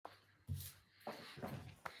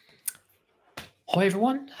Hi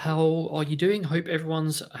everyone, how are you doing? Hope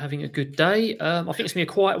everyone's having a good day. I think it's going to be a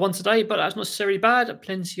quiet one today, but that's not necessarily bad.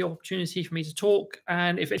 Plenty of opportunity for me to talk.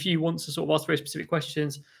 And if you want to sort of ask very specific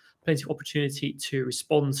questions, plenty of opportunity to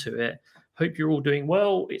respond to it. Hope you're all doing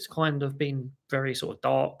well. It's kind of been very sort of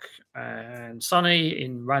dark and sunny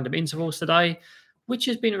in random intervals today, which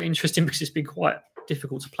has been really interesting because it's been quite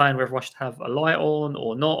difficult to plan whether I should have a light on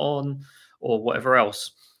or not on or whatever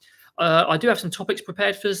else. I do have some topics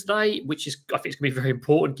prepared for today, which is I think it's going to be very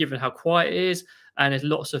important given how quiet it is, and there's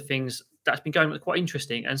lots of things that's been going on quite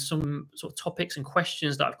interesting, and some sort of topics and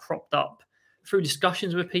questions that have cropped up through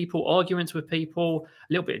discussions with people, arguments with people,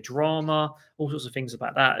 a little bit of drama, all sorts of things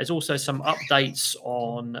about that. There's also some updates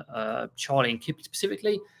on Charlie and Kippy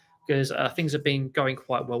specifically, because things have been going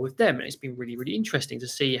quite well with them, and it's been really, really interesting to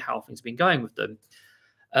see how things have been going with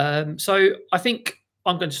them. So I think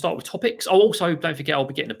I'm going to start with topics. I'll also, don't forget, I'll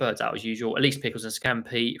be getting the birds out as usual, at least Pickles and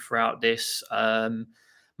Scampi throughout this.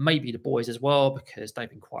 Maybe the boys as well, because they've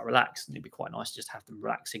been quite relaxed, and it'd be quite nice to just have them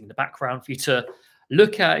relaxing in the background for you to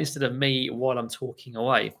look at instead of me while I'm talking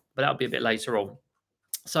away. But that'll be a bit later on.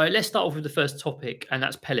 So let's start off with the first topic, and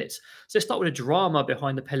that's pellets. So let's start with a drama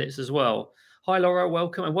behind the pellets as well. Hi, Laura,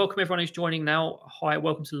 welcome, and welcome everyone who's joining now. Hi,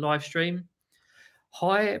 welcome to the live stream.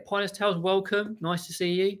 Hi, Pinus Tales, welcome. Nice to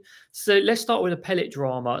see you. So let's start with a pellet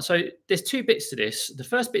drama. So there's two bits to this. The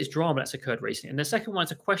first bit is drama that's occurred recently, and the second one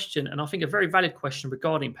is a question, and I think a very valid question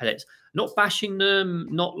regarding pellets. Not bashing them,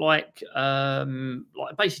 not like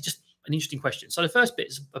basically just an interesting question. So the first bit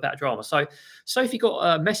is about drama. So Sophie got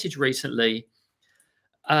a message recently.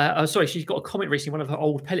 Sorry, she's got a comment recently, one of her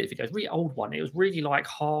old pellet videos, really old one. It was really like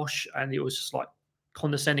harsh, and it was just like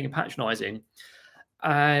condescending and patronizing.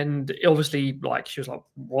 And obviously, like, she was like,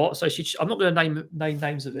 "What?" So I'm not going to name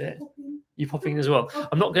names of it. You popping in as well.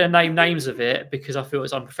 I'm not going to name names of it because I feel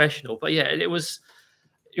it's unprofessional. But yeah, it was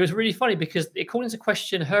really funny because it called into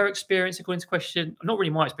question her experience. It called into question not really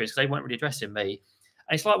my experience because they weren't really addressing me.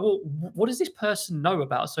 And it's like, well, what does this person know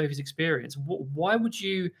about Sophie's experience? Why would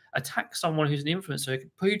you attack someone who's an influencer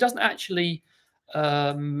who doesn't actually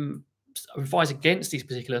advise against these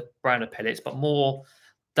particular brand of pellets, but more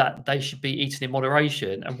that they should be eaten in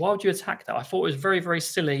moderation? And why would you attack that? I thought it was very, very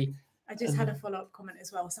silly. I just had a follow-up comment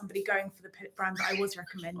as well. Somebody going for the brand that I was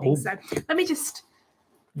recommending. So let me just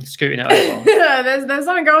scooting it over. there's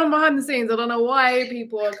something going on behind the scenes. I don't know why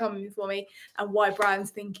people are coming for me and why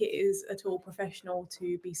brands think it is at all professional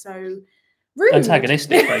to be so rude.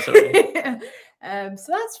 Antagonistic, basically. So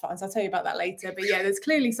that's fine. So I'll tell you about that later. But yeah, there's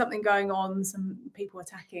clearly something going on. Some people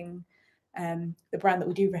attacking the brand that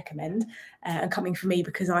we do recommend and coming for me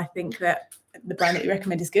because I think that the brand that we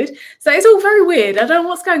recommend is good. So it's all very weird. I don't know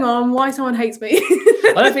what's going on, why someone hates me.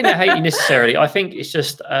 I don't think they hate you necessarily. I think it's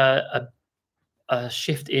just a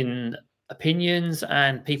shift in opinions,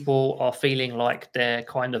 and people are feeling like they're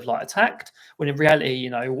kind of like attacked, when in reality, you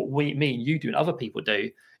know, what me and you do and other people do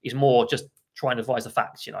is more just trying to advise the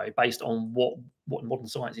facts, you know, based on what modern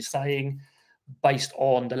science is saying, based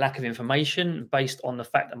on the lack of information, based on the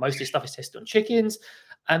fact that most of this stuff is tested on chickens,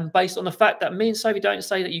 and based on the fact that me and Sophie don't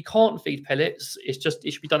say that you can't feed pellets. It's just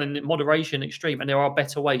it should be done in moderation, extreme, and there are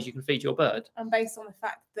better ways you can feed your bird. And based on the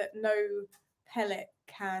fact that no pellet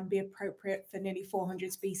can be appropriate for nearly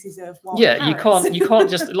 400 species of wild parrots. you can't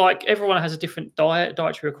just like, everyone has a different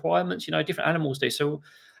dietary requirements, you know, different animals do. So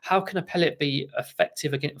how can a pellet be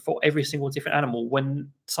effective for every single different animal when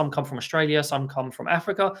some come from Australia, some come from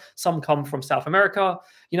Africa, some come from South America?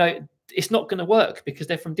 You know, it's not going to work because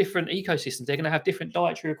they're from different ecosystems. They're going to have different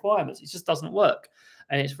dietary requirements. It just doesn't work.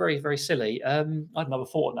 And it's very, very silly. I had another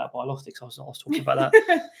thought on that, but I lost it because I was talking about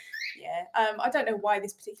that. Yeah. I don't know why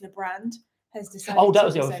this particular brand has decided. Oh, that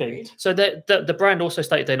was the other thing. So the brand also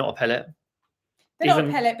stated they're not a pellet. They're not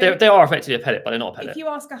a pellet. They are effectively a pellet, but they're not a pellet. If you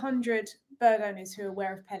ask 100 bird owners who are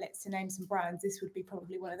aware of pellets to name some brands, this would be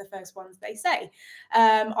probably one of the first ones they say.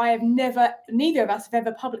 Neither of us have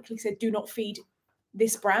ever publicly said, do not feed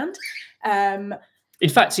this brand. In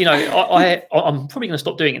fact, you know, I'm probably going to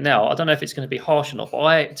stop doing it now. I don't know if it's going to be harsh enough, but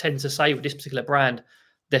I tend to say with this particular brand,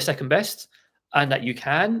 they're second best, and that you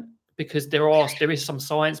can, because there is some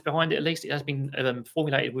science behind it. At least it has been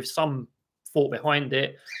formulated with some thought behind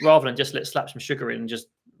it, rather than just slap some sugar in and just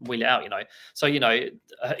wheel it out, you know. So, you know,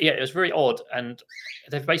 yeah, it was very odd, and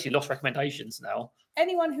they've basically lost recommendations now.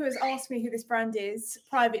 Anyone who has asked me who this brand is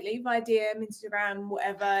privately via DM, Instagram,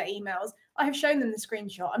 whatever, emails, I have shown them the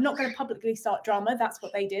screenshot. I'm not going to publicly start drama. That's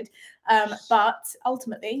what they did. But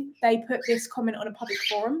ultimately, they put this comment on a public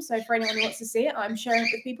forum. So for anyone who wants to see it, I'm sharing it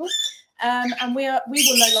with people. And we will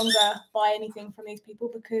no longer buy anything from these people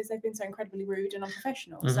because they've been so incredibly rude and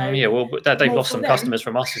unprofessional. So yeah, well, they've lost some customers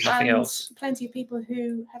from us, if nothing else. Plenty of people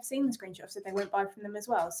who have seen the screenshot said they won't buy from them as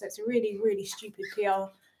well. So it's a really, really stupid PR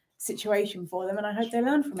situation for them, and I hope they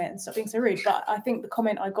learn from it and stop being so rude. But I think the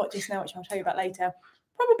comment I got just now, which I'll tell you about later,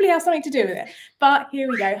 probably has something to do with it. But here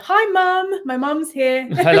we go. Hi, Mum. My mum's here.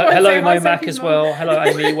 Hello, Momac as well. Hello,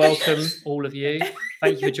 Amy. Welcome, all of you.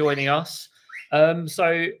 Thank you for joining us.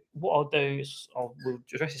 So what I'll do is we'll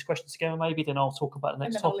address these questions together, maybe. Then I'll talk about the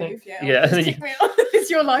next topic. It's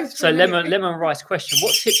your live stream. So lemon rice question: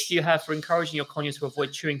 what tips do you have for encouraging your conures to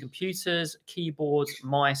avoid chewing computers, keyboards,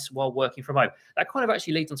 mice while working from home? That kind of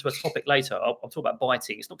actually leads onto a topic later. I'll talk about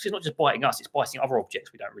biting. It's not just biting us; it's biting other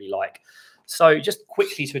objects we don't really like. So just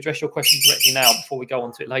quickly to address your question directly now, before we go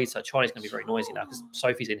on to it later. Charlie's going to be very noisy now because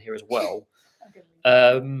Sophie's in here as well.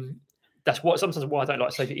 That's sometimes why I don't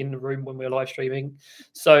like Sophie in the room when we're live streaming.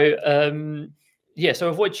 So yeah, so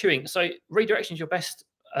avoid chewing. So redirection is your best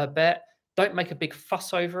bet. Don't make a big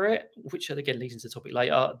fuss over it, which again leads into the topic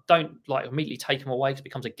later. Don't immediately take them away because it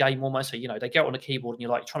becomes a game almost. So they get on the keyboard and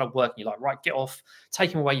you're trying to work and you're right, get off,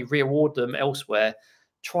 take them away, you reward them elsewhere.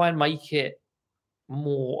 Try and make it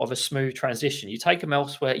more of a smooth transition. You take them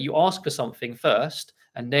elsewhere, you ask for something first,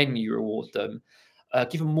 and then you reward them.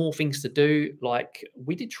 Give them more things to do.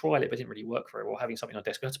 We did trial it, but it didn't really work very well, having something on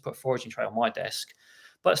desk. I had to put a foraging tray on my desk.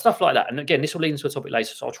 But stuff like that. And again, this will lead into a topic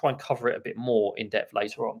later, so I'll try and cover it a bit more in depth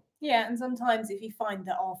later on. Yeah, and sometimes if you find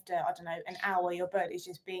that after, I don't know, an hour, your bird is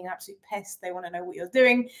just being an absolute pest, they want to know what you're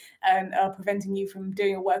doing, are preventing you from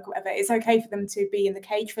doing your work or whatever, it's okay for them to be in the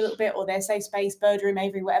cage for a little bit, or their safe space, bird room,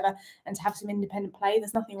 aviary, whatever, and to have some independent play.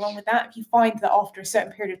 There's nothing wrong with that. If you find that after a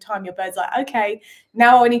certain period of time, your bird's okay,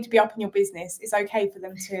 now I need to be up in your business, it's okay for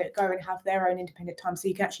them to go and have their own independent time so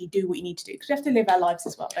you can actually do what you need to do, because we have to live our lives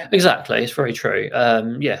as well, don't we? Exactly, it's very true.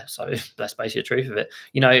 Yeah, so that's basically the truth of it.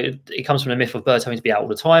 It comes from the myth of birds having to be out all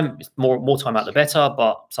the time. It's more time out the better,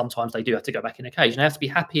 but sometimes they do have to go back in a cage and they have to be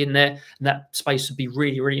happy in there, and that space would be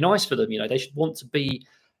really, really nice for them. They should want to be,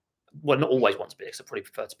 well, not always want to be, because they probably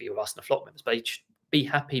prefer to be with us and the flock members, but they should be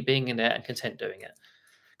happy being in there and content doing it.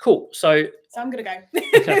 Cool. So I'm gonna go.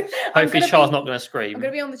 Okay. Hopefully Char's not going to scream. I'm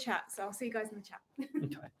gonna be on the chat, so I'll see you guys in the chat.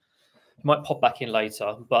 Okay. Might pop back in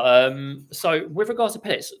later, but so with regards to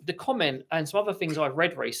pellets, the comment and some other things I've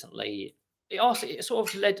read recently, it sort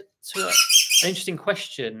of led to an interesting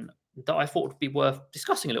question that I thought would be worth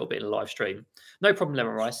discussing a little bit in a live stream. No problem,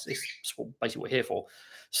 Lemon Rice. It's basically what we're here for.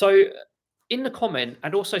 So in the comment,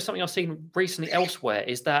 and also something I've seen recently elsewhere,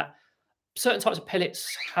 is that certain types of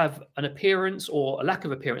pellets have an appearance or a lack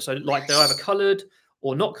of appearance. So they're either coloured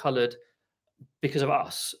or not coloured because of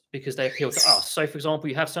us, because they appeal to us. So for example,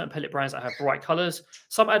 you have certain pellet brands that have bright colours.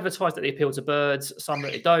 Some advertise that they appeal to birds, some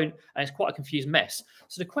that they don't, and it's quite a confused mess.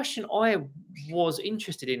 So the question I was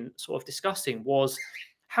interested in sort of discussing was,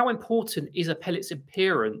 how important is a pellet's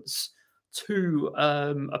appearance to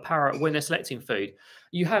a parrot when they're selecting food?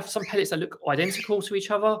 You have some pellets that look identical to each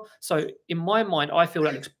other. So in my mind, I feel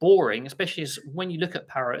that looks boring, especially when you look at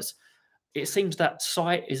parrots. It seems that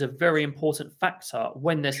sight is a very important factor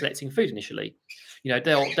when they're selecting food initially.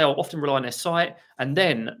 They'll often rely on their sight, and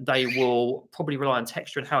then they will probably rely on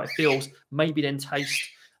texture and how it feels, maybe then taste,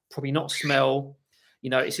 probably not smell.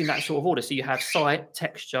 It's in that sort of order. So you have sight,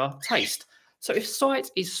 texture, taste. So if sight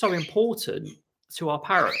is so important to our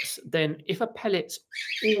parrots, then if a pellet's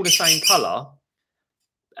all the same colour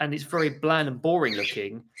and it's very bland and boring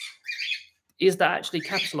looking, is that actually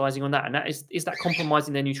capitalizing on that? And is that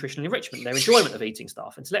compromising their nutritional enrichment, their enjoyment of eating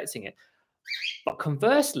stuff and selecting it? But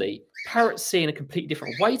conversely, parrots see in a completely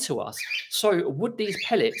different way to us. So would these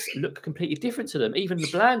pellets look completely different to them? Even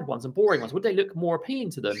the bland ones and boring ones, would they look more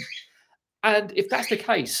appealing to them? And if that's the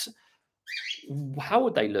case, how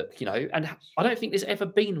would they look? And I don't think there's ever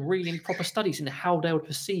been really proper studies in how they would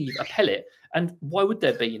perceive a pellet. And why would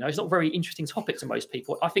there be? It's not a very interesting topic to most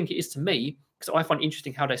people. I think it is to me, because I find it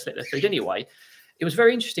interesting how they select their food anyway. It was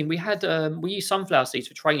very interesting. We had we used sunflower seeds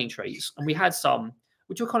for training trees, and we had some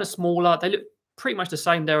which were kind of smaller. They look pretty much the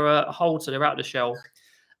same. They're a hold, so they're out of the shell.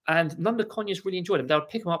 And none of the conures really enjoyed them. They would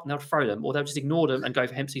pick them up and they would throw them, or they would just ignore them and go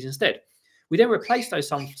for hemp seeds instead. We then replaced those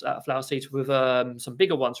sunflower seeds with some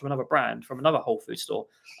bigger ones from another brand, from another Whole Food store,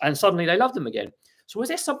 and suddenly they loved them again. So was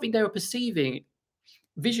there something they were perceiving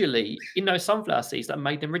visually in those sunflower seeds that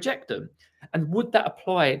made them reject them? And would that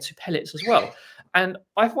apply to pellets as well? And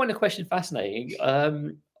I find the question fascinating.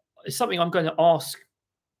 It's something I'm going to ask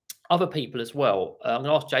other people as well. I'm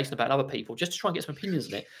going to ask Jason about other people just to try and get some opinions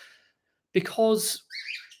on it. Because,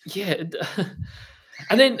 yeah,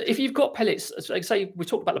 And then if you've got pellets, like say we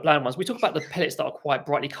talk about the bland ones, we talk about the pellets that are quite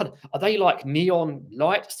brightly coloured. Are they like neon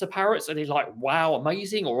lights to parrots? Are they like wow,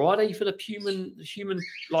 amazing, or are they for the human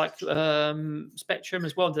like spectrum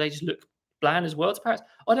as well? Do they just look bland as well to parrots?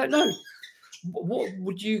 I don't know. What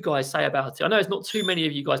would you guys say about it? I know it's not too many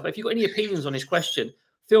of you guys, but if you've got any opinions on this question,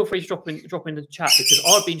 feel free to drop in the chat, because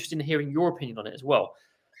I'd be interested in hearing your opinion on it as well.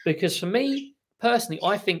 Because for me personally,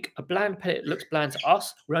 I think a bland pellet looks bland to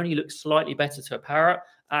us, will only look slightly better to a parrot.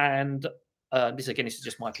 And this is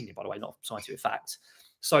just my opinion, by the way, not scientific facts.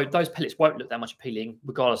 So those pellets won't look that much appealing,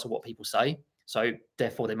 regardless of what people say. So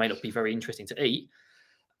therefore, they may not be very interesting to eat.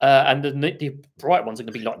 And the bright ones are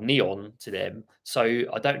going to be like neon to them. So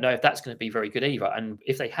I don't know if that's going to be very good either. And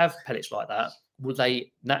if they have pellets like that, will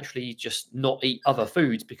they naturally just not eat other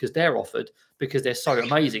foods because they're offered, because they're so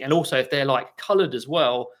amazing? And also if they're like coloured as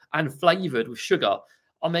well and flavoured with sugar,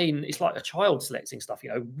 I mean, it's like a child selecting stuff. You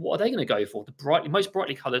know, what are they going to go for? The most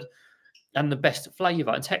brightly coloured and the best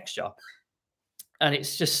flavour and texture. And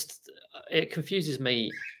it's just, it confuses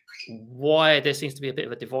me why there seems to be a bit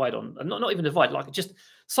of a divide on, not even a divide, like just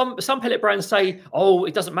some pellet brands say, oh,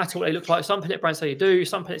 it doesn't matter what they look like. Some pellet brands say you do.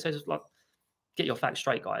 Some pellet says, like, get your facts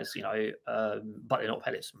straight, guys, you know, but they're not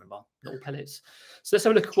pellets, remember, not all pellets. So let's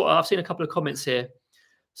have a look at what I've seen a couple of comments here.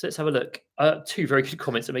 So let's have a look. Two very good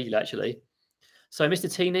comments immediately, actually. So, Mr.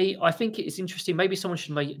 Teeny, I think it is interesting. Maybe someone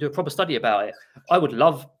should do a proper study about it. I would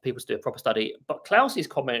love people to do a proper study. But Klaus's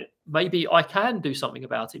comment, maybe I can do something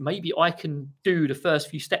about it. Maybe I can do the first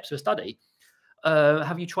few steps of a study.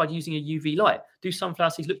 Have you tried using a UV light? Do sunflower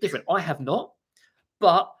seeds look different? I have not.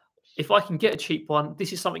 But if I can get a cheap one,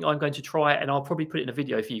 this is something I'm going to try, and I'll probably put it in a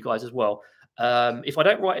video for you guys as well. If I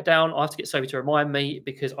don't write it down, I have to get Sophie to remind me,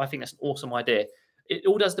 because I think that's an awesome idea. It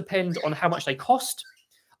all does depend on how much they cost.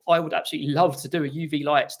 I would absolutely love to do a UV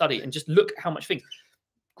light study and just look at how much things.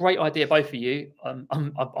 Great idea, both of you. I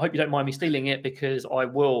hope you don't mind me stealing it, because I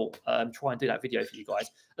will try and do that video for you guys.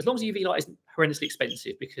 As long as UV light isn't horrendously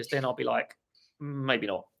expensive, because then I'll be like, maybe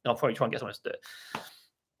not. I'll probably try and get someone else to do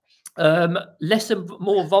it. Less and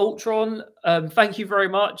more Voltron. Thank you very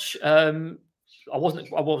much. I wasn't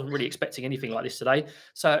really expecting anything like this today.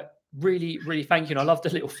 So really, really thank you. And I love the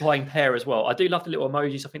little flying pair as well. I do love the little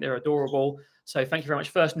emojis. I think they're adorable. So thank you very much.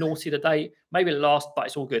 First naughty of the day, maybe the last, but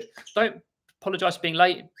it's all good. Don't apologize for being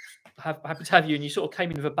late. Happy to have you. And you sort of came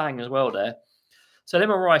in with a bang as well there. So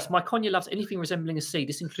Lemon Rice, my Konya loves anything resembling a seed.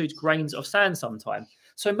 This includes grains of sand sometimes.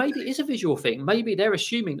 So maybe it is a visual thing. Maybe they're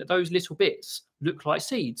assuming that those little bits look like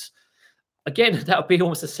seeds. Again, that would be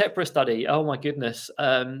almost a separate study. Oh my goodness.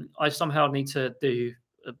 I somehow need to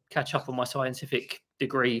catch up on my scientific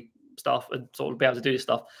degree stuff and sort of be able to do this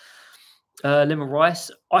stuff. Lemon Rice,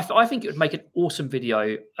 I think it would make an awesome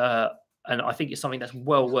video, and I think it's something that's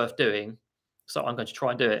well worth doing. So I'm going to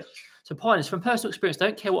try and do it. So Pioneers, from personal experience,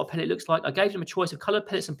 don't care what a pellet looks like. I gave them a choice of coloured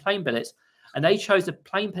pellets and plain pellets, and they chose the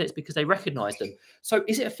plain pellets because they recognised them. So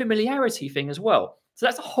is it a familiarity thing as well? So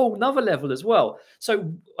that's a whole nother level as well.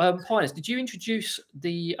 So Pioneers, did you introduce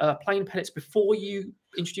the plain pellets before you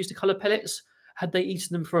introduced the coloured pellets? Had they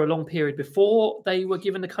eaten them for a long period before they were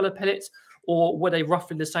given the coloured pellets, or were they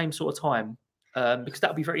roughly the same sort of time? Because that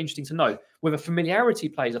would be very interesting to know whether familiarity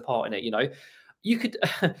plays a part in it. You know, you could,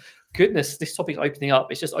 goodness, this topic's opening up.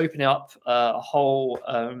 It's just opening up a whole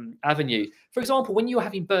avenue. For example, when you're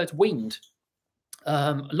having birds weaned,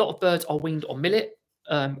 a lot of birds are weaned on millet.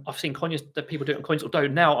 I've seen conyers that people do it on conyers, although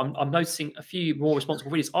now I'm noticing a few more responsible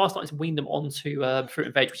breeders are starting to wean them onto fruit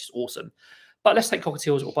and veg, which is awesome. But let's take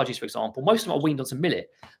cockatiels or budgies, for example. Most of them are weaned onto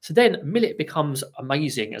millet. So then millet becomes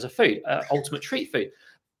amazing as a food, ultimate treat food.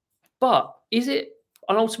 But is it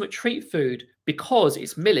an ultimate treat food because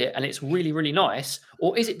it's millet and it's really, really nice?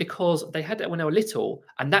 Or is it because they had that when they were little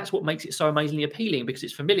and that's what makes it so amazingly appealing, because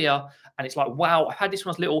it's familiar and it's like, wow, I had this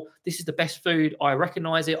when I was little. This is the best food. I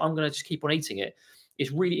recognize it. I'm going to just keep on eating it.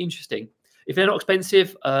 It's really interesting. If they're not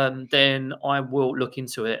expensive, then I will look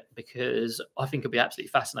into it, because I think it'll be absolutely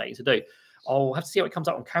fascinating to do. I'll have to see how it comes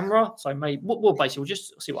out on camera. So maybe we'll basically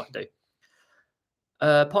just see what I can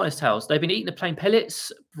do. Partner's Tales. They've been eating the plain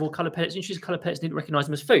pellets for coloured pellets. Introduced coloured pellets, didn't recognise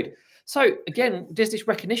them as food. So again, there's this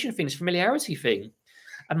recognition thing, this familiarity thing.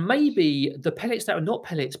 And maybe the pellets that are not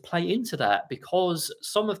pellets play into that, because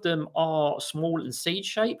some of them are small and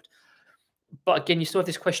seed-shaped. But again, you still have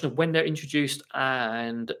this question of when they're introduced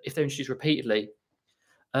and if they're introduced repeatedly.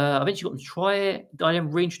 Eventually got them to try it. I then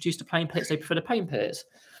reintroduced the plain pellets. They prefer the plain pellets.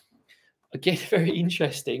 Again, very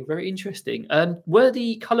interesting, very interesting. Were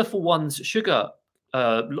the colourful ones sugar?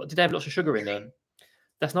 Did they have lots of sugar in them?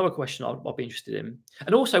 That's another question I'll be interested in.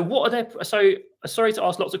 And also, what are their... So, sorry to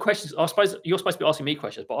ask lots of questions. I suppose you're supposed to be asking me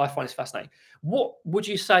questions, but I find this fascinating. What would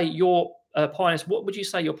you say your pioneers... What would you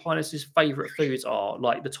say your pioneers' favourite foods are?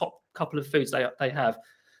 Like the top couple of foods they have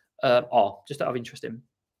are, just out of interest in.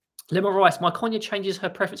 Lemon rice. My Konya changes her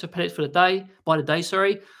preference for pellets by the day.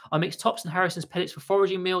 Sorry, I mix Tops and Harrison's pellets for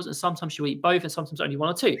foraging meals, and sometimes she'll eat both, and sometimes only one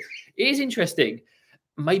or two. It is interesting.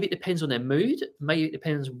 Maybe it depends on their mood. Maybe it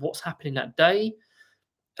depends what's happening that day.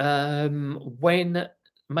 When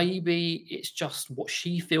maybe it's just what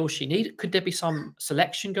she feels she needs. Could there be some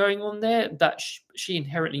selection going on there that she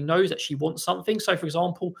inherently knows that she wants something? So, for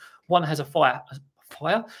example, one has a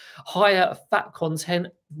higher fat content,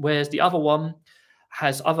 whereas the other one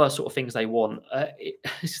has other sort of things they want.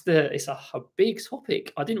 It's a big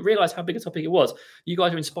topic. I didn't realize how big a topic it was. You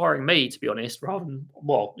guys are inspiring me, to be honest, rather than,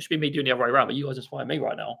 well, it should be me doing the other way around, but you guys are inspiring me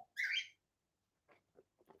right now.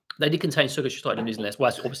 They did contain sugar. She started using less.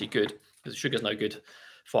 Well, that's obviously good because sugar's no good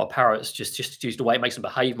for our parrots. Just use the way it makes them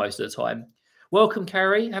behave most of the time. Welcome,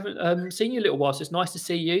 Carrie. Haven't seen you in a little while, so it's nice to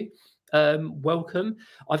see you. Welcome.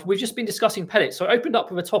 We've just been discussing pellets. So I opened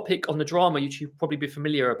up with a topic on the drama you'd probably be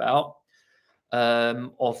familiar about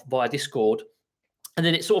via Discord, and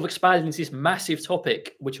then it sort of expanded into this massive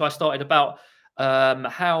topic, which I started about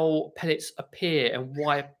how pellets appear and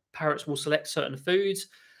why parrots will select certain foods.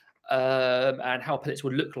 And how pellets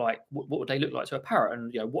would look like. What would they look like to a parrot?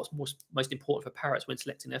 And what's most important for parrots when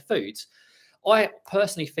selecting their foods? I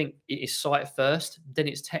personally think it is sight first, then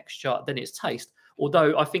it's texture, then it's taste.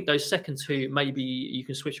 Although I think those second two, maybe you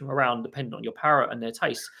can switch them around depending on your parrot and their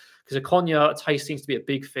taste. Because a Konya taste seems to be a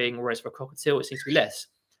big thing, whereas for a cockatiel it seems to be less.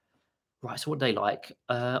 Right, so what do they like?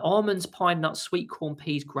 Almonds, pine nuts, sweet corn,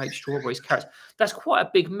 peas, grapes, strawberries, carrots. That's quite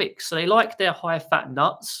a big mix. So they like their higher fat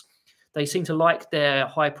nuts. They seem to like their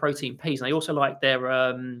high protein peas, and they also like their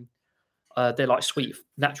like sweet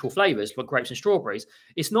natural flavors like grapes and strawberries.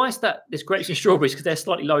 It's nice that there's grapes and strawberries because they're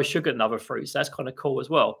slightly lower sugar than other fruits. That's kind of cool as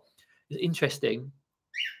well. It's interesting.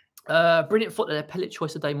 Brilliant thought that their pellet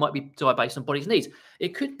choice today might be based on body's needs.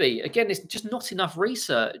 It could be. Again, there's just not enough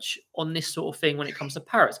research on this sort of thing when it comes to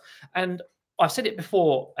parrots. And I've said it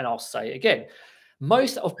before, and I'll say it again.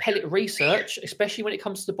 Most of pellet research, especially when it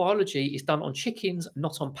comes to biology, is done on chickens,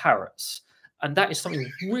 not on parrots. And that is something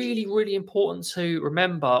really, really important to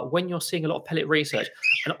remember when you're seeing a lot of pellet research.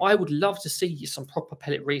 And I would love to see some proper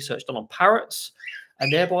pellet research done on parrots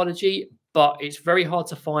and their biology, but it's very hard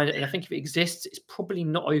to find. And I think if it exists, it's probably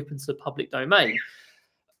not open to the public domain.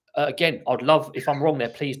 Again, I'd love, if I'm wrong there,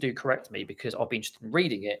 please do correct me because I'll be interested in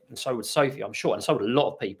reading it. And so would Sophie, I'm sure. And so would a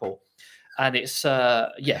lot of people. And it's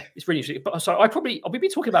it's really interesting. But so I've been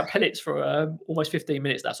talking about pellets for almost 15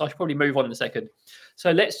 minutes now, so I should probably move on in a second.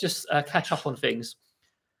 So let's just catch up on things.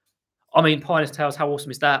 I mean, Pioneer's Tails, how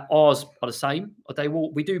awesome is that? Ours are the same.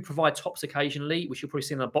 We do provide tops occasionally, which you'll probably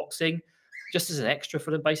see in unboxing, just as an extra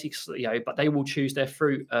for them, basically. But they will choose their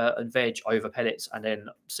fruit and veg over pellets, and then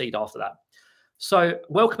seed after that. So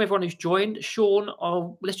welcome everyone who's joined.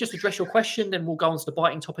 Sean, let's just address your question, then we'll go on to the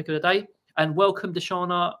biting topic of the day. And welcome,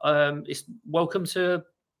 Deshana. Welcome to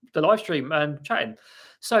the live stream and chatting.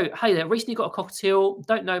 So, hey there, recently got a cockatiel.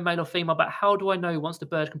 Don't know male or female, but how do I know once the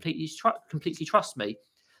bird completely trusts me?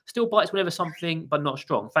 Still bites whenever something, but not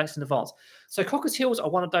strong. Thanks in advance. So cockatiels are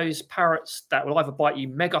one of those parrots that will either bite you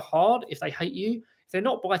mega hard if they hate you. If they're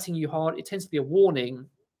not biting you hard, it tends to be a warning,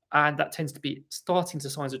 and that tends to be starting to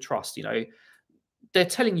signs of trust. They're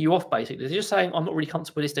telling you off, basically. They're just saying, I'm not really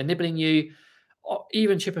comfortable with this. They're nibbling you.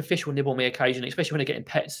 Even Chip and Fish will nibble me occasionally, especially when they're getting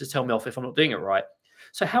pets to tell me off if I'm not doing it right.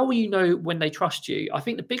 So how will you know when they trust you? I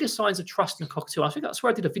think the biggest signs of trust in a cockatiel, I think that's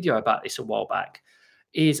where I did a video about this a while back,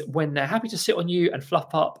 is when they're happy to sit on you and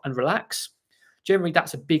fluff up and relax. Generally,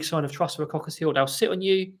 that's a big sign of trust for a cockatiel. They'll sit on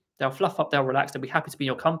you, they'll fluff up, they'll relax, they'll be happy to be in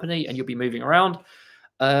your company, and you'll be moving around.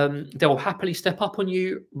 They'll happily step up on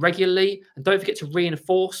you regularly, and don't forget to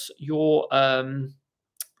reinforce your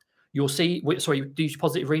use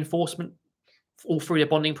positive reinforcement all through their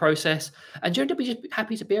bonding process, and generally be just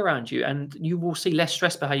happy to be around you, and you will see less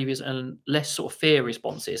stress behaviors and less sort of fear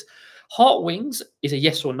responses. Heart wings is a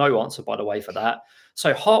yes or no answer, by the way, for that.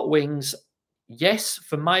 So heart wings, yes,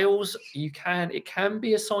 for males, it can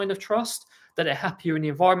be a sign of trust that they're happier in the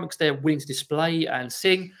environment because they're willing to display and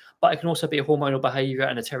sing, but it can also be a hormonal behavior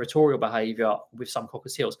and a territorial behavior with some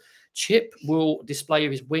cockatiels. Chip will display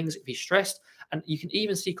his wings if he's stressed, and you can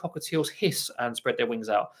even see cockatiels hiss and spread their wings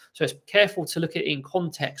out. So it's careful to look at it in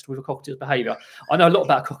context with a cockatiel's behavior. I know a lot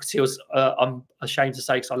about cockatiels, I'm ashamed to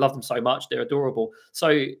say, because I love them so much. They're adorable.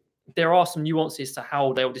 So there are some nuances to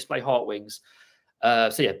how they'll display heart wings.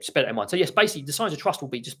 So yeah, just bear that in mind. So yes, basically the signs of trust will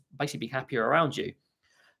be just basically be happier around you.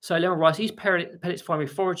 So Lemon Rice, use pellets for primary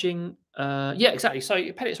foraging. Yeah, exactly.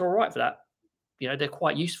 So pellets are all right for that. You know, they're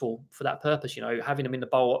quite useful for that purpose, you know, having them in the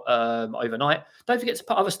bowl overnight. Don't forget to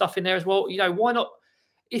put other stuff in there as well. You know, why not?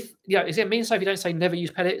 If, you know, it means so if you don't say never use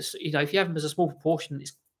pellets, you know, if you have them as a small proportion,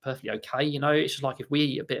 it's perfectly okay. You know, it's just like if we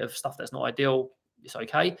eat a bit of stuff that's not ideal, it's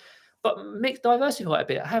okay. But diversify a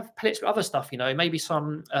bit. Have pellets with other stuff, you know, maybe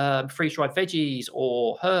some freeze-dried veggies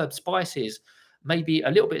or herbs, spices, maybe a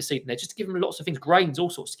little bit of seed in there, just to give them lots of things, grains, all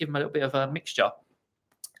sorts, to give them a little bit of a mixture.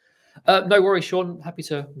 No worries, Sean. Happy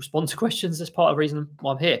to respond to questions. That's part of the reason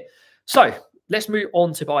why I'm here. So let's move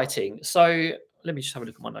on to biting. So let me just have a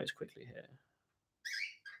look at my notes quickly here.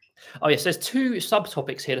 Oh, yes, there's two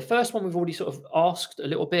subtopics here. The first one we've already sort of asked a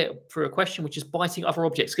little bit through a question, which is biting other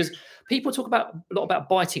objects, because people talk a lot about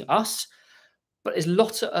biting us, but there's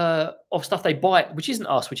lots of stuff they bite, which isn't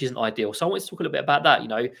us, which isn't ideal. So I wanted to talk a little bit about that. You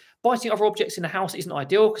know, biting other objects in the house isn't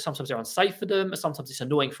ideal because sometimes they're unsafe for them. Sometimes it's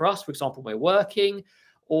annoying for us. For example, when we're working,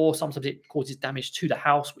 or sometimes it causes damage to the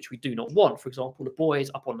house, which we do not want. For example, the boys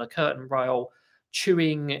up on the curtain rail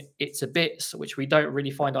chewing it to bits, which we don't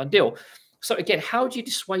really find ideal. So again, how do you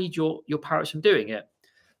dissuade your parrots from doing it?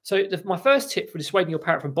 So my first tip for dissuading your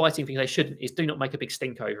parrot from biting things they shouldn't is do not make a big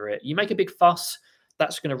stink over it. You make a big fuss,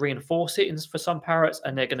 that's going to reinforce it for some parrots,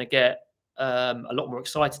 and they're going to get a lot more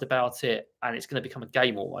excited about it, and it's going to become a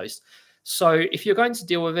game almost. So if you're going to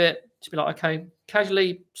deal with it, just be like, okay,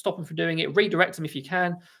 casually stop them from doing it, redirect them if you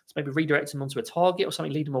can. So maybe redirect them onto a target or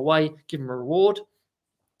something, lead them away, give them a reward.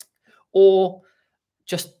 Or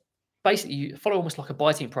just basically you follow almost like a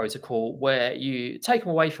biting protocol where you take them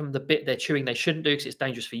away from the bit they're chewing they shouldn't do because it's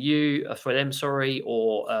dangerous for you, for them, sorry,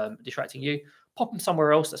 or distracting you. Pop them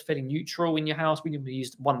somewhere else that's fairly neutral in your house. We need to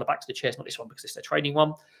use one on the back of the chest, not this one because it's their training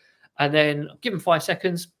one. And then give them 5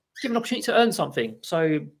 seconds, give them an opportunity to earn something.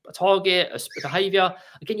 So a target, a behaviour.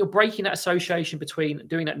 Again, you're breaking that association between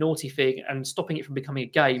doing that naughty thing and stopping it from becoming a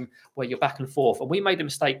game where you're back and forth. And we made the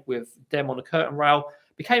mistake with them on the curtain rail.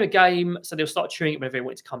 Became a game, so they'll start chewing it whenever they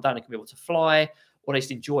want it to come down and can be able to fly, or they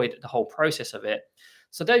just enjoyed the whole process of it.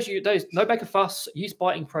 So those no make a fuss, use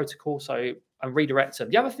biting protocol, and redirect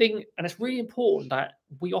them. The other thing, and it's really important that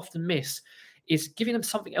we often miss, is giving them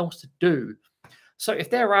something else to do. So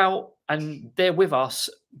if they're out and they're with us,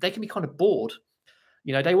 they can be kind of bored.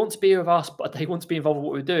 You know, they want to be with us, but they want to be involved in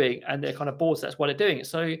what we're doing, and they're kind of bored, so that's why they're doing it.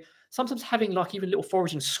 So sometimes having like even a little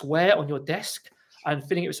foraging square on your desk and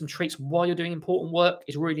filling it with some treats while you're doing important work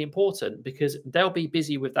is really important, because they'll be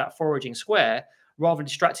busy with that foraging square rather than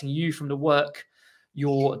distracting you from the work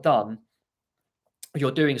you're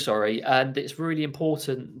doing, sorry. And it's really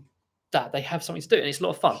important that they have something to do, and it's a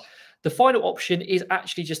lot of fun. The final option is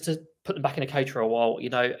actually just to put them back in a cage for a while. You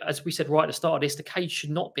know, as we said right at the start of this, the cage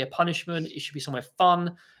should not be a punishment. It should be somewhere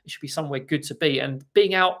fun. It should be somewhere good to be. And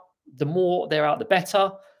being out, the more they're out, the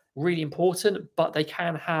better. Really important, but they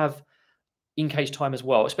can have in-cage time as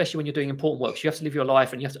well, especially when you're doing important work. So you have to live your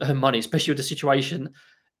life and you have to earn money, especially with the situation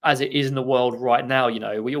as it is in the world right now. You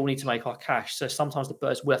know, we all need to make our cash. So sometimes the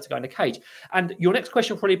birds will have to go in a cage. And your next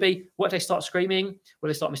question will probably be, what if they start screaming? Will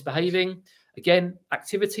they start misbehaving? Again,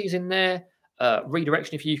 activities in there,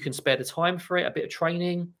 redirection if you can spare the time for it, a bit of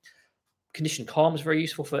training. Conditioned calm is very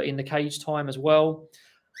useful for in the cage time as well.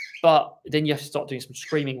 But then you have to start doing some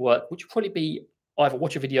screaming work, which will probably be either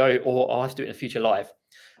watch a video or I'll have to do it in the future live.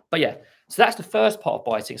 But yeah, so that's the first part of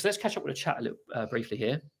biting. So let's catch up with the chat a little briefly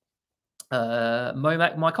here.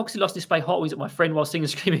 Momac, my cockatoo loves to display heart wings at my friend while singing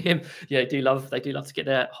and screaming him. Yeah, they do love to get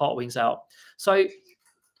their heart wings out. So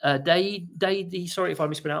sorry if I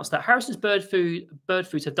mispronounced that. Harrison's bird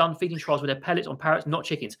foods have done feeding trials with their pellets on parrots, not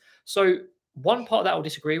chickens. So one part of that I'll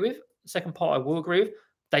disagree with. The second part I will agree with.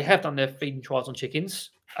 They have done their feeding trials on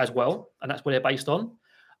chickens as well, and that's what they're based on.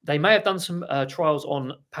 They may have done some trials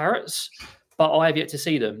on parrots, but I have yet to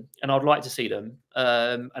see them, and I'd like to see them.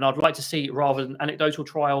 And I'd like to see, rather than anecdotal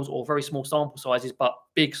trials or very small sample sizes, but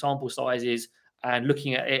big sample sizes and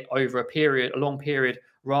looking at it over a long period,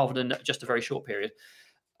 rather than just a very short period.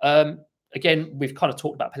 Again, we've kind of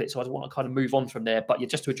talked about pellets, so I want to kind of move on from there. But yeah,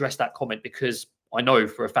 just to address that comment, because I know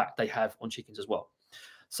for a fact they have on chickens as well.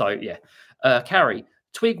 So yeah, Carrie,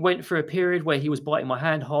 Twig went through a period where he was biting my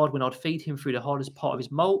hand hard when I'd feed him through the hardest part of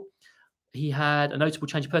his molt. He had a notable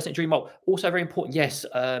change of personality during molt. Also very important, yes,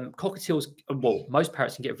 cockatiels, well, most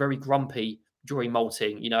parrots can get very grumpy during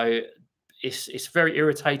molting. You know, it's very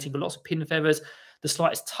irritating, but lots of pin feathers. The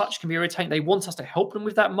slightest touch can be irritating. They want us to help them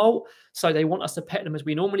with that molt, so they want us to pet them as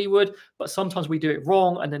we normally would, but sometimes we do it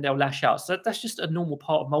wrong and then they'll lash out. So that's just a normal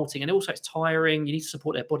part of molting. And also it's tiring. You need to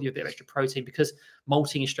support their body with a bit of extra protein because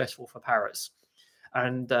molting is stressful for parrots.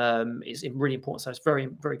 And it's really important. So it's very,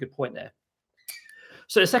 very good point there.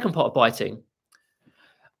 So the second part of biting,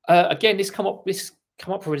 Again, this come up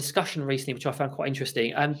from a discussion recently, which I found quite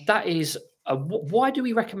interesting, and that is why do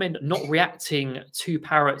we recommend not reacting to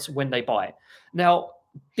parrots when they bite? Now,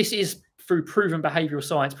 this is through proven behavioural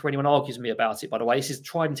science. Before anyone argues with me about it, by the way, this is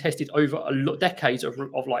tried and tested over decades of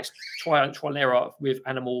like trial and error with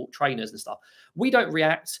animal trainers and stuff. We don't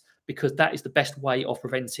react because that is the best way of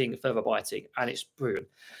preventing further biting, and it's proven.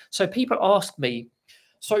 So people ask me,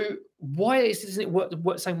 so why doesn't it work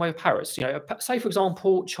the same way with parrots? You know, say for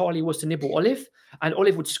example, Charlie was to nibble Olive, and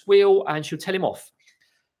Olive would squeal, and she'll tell him off.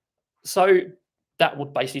 So that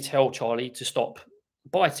would basically tell Charlie to stop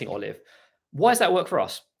biting Olive. Why does that work for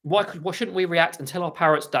us? Why shouldn't we react and tell our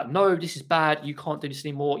parrots that, no, this is bad, you can't do this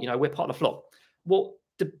anymore, you know, we're part of the flock? Well,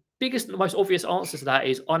 the biggest and most obvious answer to that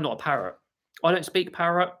is I'm not a parrot. I don't speak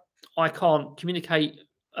parrot. I can't communicate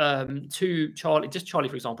to Charlie, just Charlie,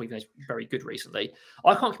 for example, even though he's very good recently.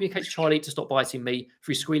 I can't communicate to Charlie to stop biting me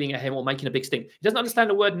through squealing at him or making a big stink. He doesn't understand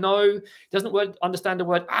the word no. He doesn't understand the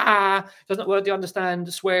word ah. He doesn't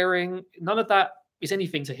understand swearing. None of that is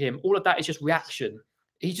anything to him. All of that is just reaction.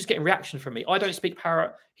 He's just getting reaction from me. I don't speak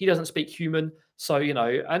parrot. He doesn't speak human. So, you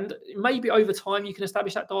know, and maybe over time you can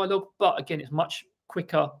establish that dialogue. But again, it's much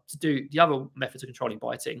quicker to do the other methods of controlling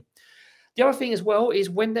biting. The other thing as well is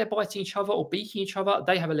when they're biting each other or beaking each other,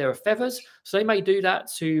 they have a layer of feathers. So they may do that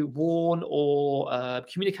to warn or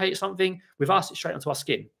communicate something. With us, it's straight onto our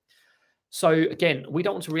skin. So again, we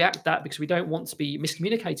don't want to react that because we don't want to be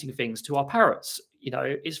miscommunicating things to our parrots. You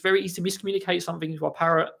know, it's very easy to miscommunicate something to our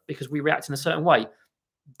parrot because we react in a certain way.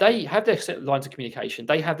 They have their set lines of communication.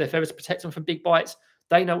 They have their feathers to protect them from big bites.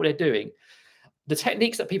 They know what they're doing. The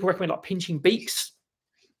techniques that people recommend, like pinching beaks,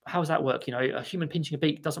 how does that work? You know, a human pinching a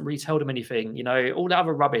beak doesn't really tell them anything, you know, all that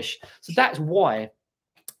other rubbish. So that's why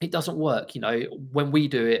it doesn't work, you know, when we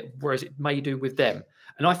do it, whereas it may do with them.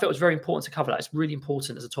 And I felt it was very important to cover that. It's really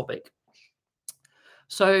important as a topic.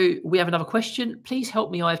 So we have another question. Please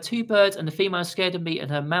help me. I have 2 birds and the female is scared of me and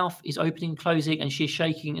her mouth is opening and closing and she's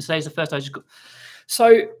shaking. And today's the first I just got.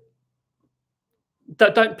 So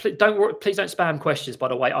please don't spam questions, by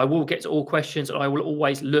the way. I will get to all questions and I will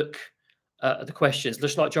always look at the questions.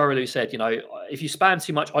 Just like Joralu said, you know, if you spam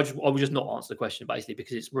too much, I will just not answer the question basically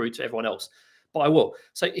because it's rude to everyone else. But I will.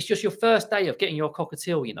 So it's just your first day of getting your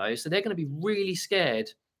cockatiel, you know, so they're going to be really scared.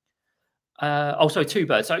 Also 2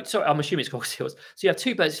 birds. So I'm assuming it's cockatiels. So you have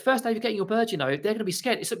 2 birds. It's first day of getting your bird, you know, they're going to be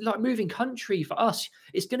scared. It's like moving country for us.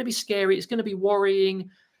 It's going to be scary. It's going to be worrying.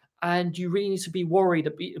 And you really need to be worried.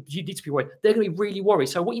 You need to be worried. They're going to be really worried.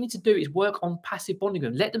 So what you need to do is work on passive bonding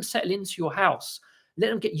them. Let them settle into your house.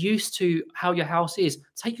 Let them get used to how your house is.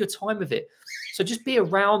 Take your time with it. So just be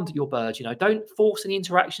around your birds, you know, don't force any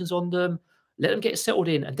interactions on them. Let them get settled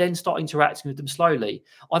in and then start interacting with them slowly.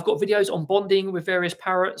 I've got videos on bonding with various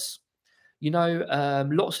parrots, you know,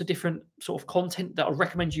 lots of different sort of content that I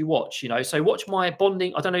recommend you watch, you know. So watch my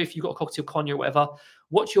bonding. I don't know if you've got a cockatiel conure or whatever.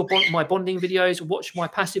 Watch my bonding videos. Watch my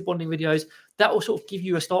passive bonding videos. That will sort of give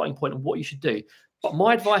you a starting point of what you should do. But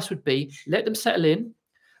my advice would be let them settle in.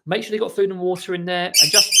 Make sure they've got food and water in there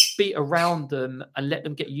and just be around them and let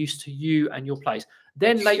them get used to you and your place.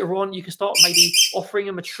 Then later on, you can start maybe offering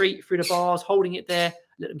them a treat through the bars, holding it there,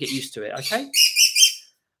 let them get used to it, okay?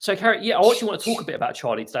 So, Carrot, yeah, I actually want to talk a bit about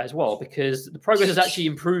Charlie today as well because the progress is actually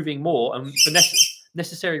improving more and for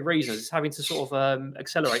necessary reasons. It's having to sort of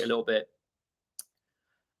accelerate a little bit.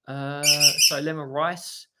 So, lemon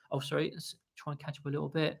rice. Oh, sorry, let's try and catch up a little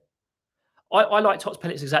bit. I like Tots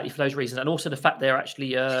pellets exactly for those reasons, and also the fact they're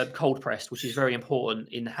actually cold pressed, which is very important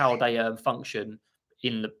in how they function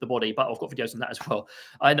in the body. But I've got videos on that as well.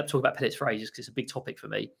 I end up talking about pellets for ages because it's a big topic for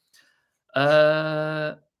me.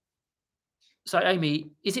 So,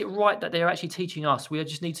 Amy, is it right that they're actually teaching us? We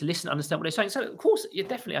just need to listen, understand what they're saying. So, of course, yeah,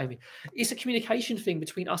 definitely, Amy. It's a communication thing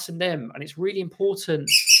between us and them, and it's really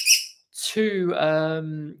important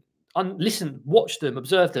to listen, watch them,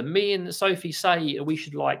 observe them. Me and Sophie say we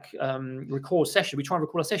should like record session. We try and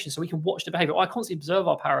record our session so we can watch the behavior. I constantly observe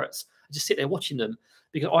our parrots. I just sit there watching them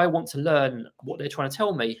because I want to learn what they're trying to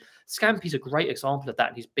tell me. Scampy's a great example of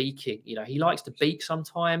that in his beaking. You know, he likes to beak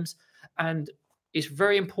sometimes, and it's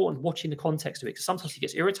very important watching the context of it because sometimes he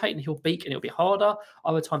gets irritated and he'll beak and it'll be harder.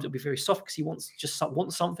 Other times it'll be very soft because he wants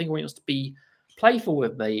something or he wants to be playful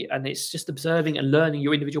with me. And it's just observing and learning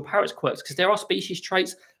your individual parrot's quirks because there are species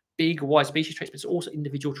traits, big wide species traits, but it's also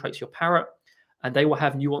individual traits of your parrot, and they will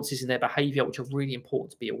have nuances in their behavior which are really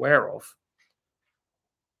important to be aware of.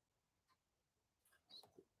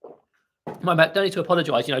 My Matt, don't need to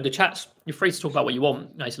apologize. You know, the chats, you're free to talk about what you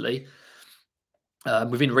want, basically.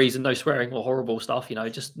 Within reason, no swearing or horrible stuff, you know,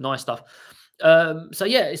 just nice stuff. So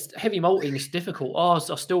yeah, it's heavy molting, it's difficult.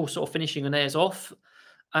 Ours are still sort of finishing and theirs off.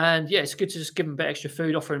 And yeah, it's good to just give them a bit extra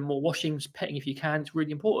food, offering more washings, petting if you can. It's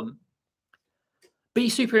really important. Be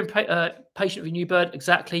super patient with your new bird.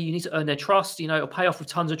 Exactly. You need to earn their trust. It'll pay off with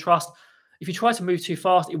tons of trust. If you try to move too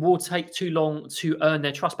fast, it will take too long to earn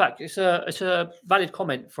their trust back. It's a valid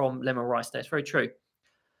comment from Lemon Rice there. It's very true.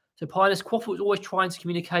 So Pioneer's Quaffle is always trying to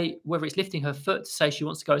communicate, whether it's lifting her foot to say she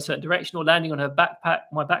wants to go a certain direction or landing on her backpack,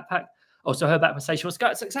 my backpack. Oh, so her backpack say she wants to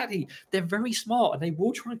go. So exactly. They're very smart and they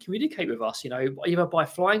will try and communicate with us, either by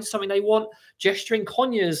flying something they want, gesturing.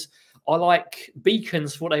 Conyers are like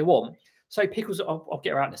beacons for what they want. So Pickles, I'll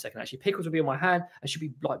get her out in a second, actually. Pickles will be on my hand and she'll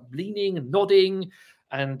be like leaning and nodding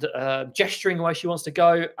and gesturing the way she wants to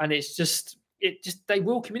go. And they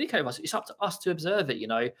will communicate with us. It's up to us to observe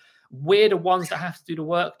it, We're the ones that have to do the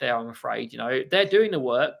work there, I'm afraid. They're doing the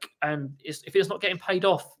work. And if it's not getting paid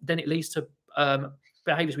off, then it leads to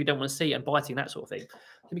behaviours we don't want to see and biting, that sort of thing.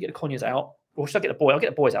 Let me get the Conyers out. Or should I get the boy? I'll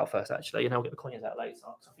get the boys out first, actually, and I'll get the Conyers out later.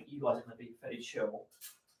 So I think you guys are going to be fairly chill.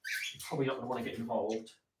 You're probably not going to want to get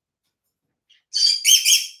involved.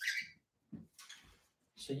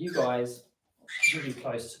 So you guys are really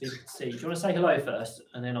close so you can see. Do you want to say hello first?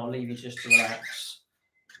 And then I'll leave you just to relax.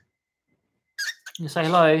 You say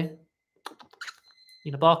hello? You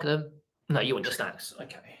gonna bark at them? No, you want the snacks.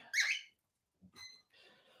 Okay.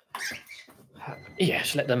 Yeah,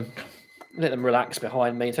 just let them relax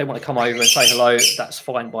behind me. If they want to come over and say hello, that's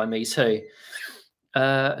fine by me too.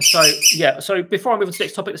 So before I move on to the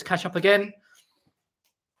next topic, let's catch up again.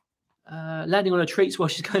 Landing on her treats while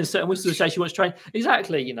she's going to certain whistles to say she wants to train.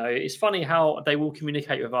 Exactly, it's funny how they will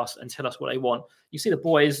communicate with us and tell us what they want. You see the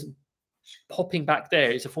boys popping back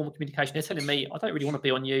there. It's a form of communication. They're telling me, I don't really want to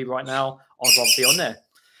be on you right now. I'd rather be on there.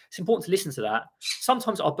 It's important to listen to that.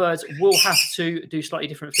 Sometimes our birds will have to do slightly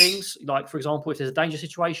different things. Like, for example, if there's a danger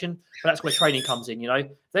situation, but that's where training comes in, you want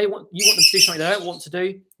them to do something they don't want to do.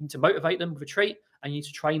 You need to motivate them with a treat, and you need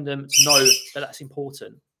to train them to know that that's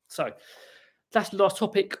important. So that's the last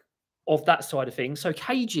topic of that side of things. So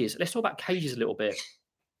cages. Let's talk about cages a little bit.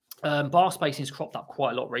 Bar spacing has cropped up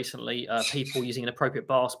quite a lot recently. People using inappropriate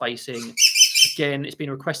bar spacing. Again, it's been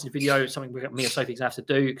a requested video, something me and Sophie have to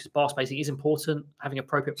do because bar spacing is important. Having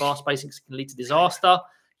appropriate bar spacing can lead to disaster.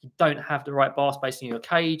 You don't have the right bar spacing in your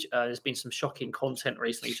cage. There's been some shocking content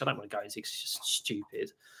recently, which I don't want to go into because it's just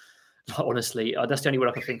stupid. Honestly, that's the only word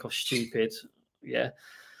I can think of, stupid. Yeah.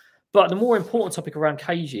 But the more important topic around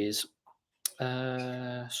cages,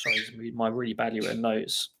 sorry, just read my really badly written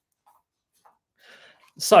notes.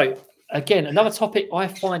 So, again, another topic I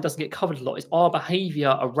find doesn't get covered a lot is our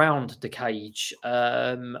behaviour around the cage.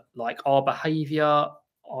 Like our behaviour,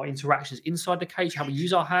 our interactions inside the cage, how we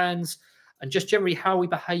use our hands, and just generally how we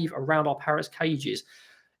behave around our parrots' cages.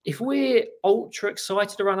 If we're ultra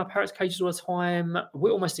excited around our parrots' cages all the time,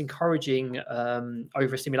 we're almost encouraging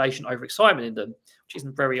overstimulation, overexcitement in them, which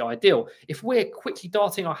isn't very ideal. If we're quickly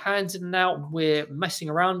darting our hands in and out, we're messing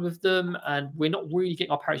around with them, and we're not really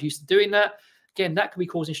getting our parrots used to doing that, again, that could be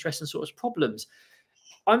causing stress and sort of problems.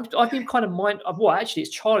 I've been kind of actually,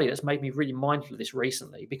 it's Charlie that's made me really mindful of this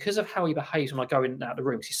recently because of how he behaves when I go in and out of the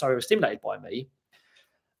room because he's so overstimulated by me.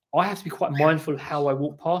 I have to be quite mindful of how I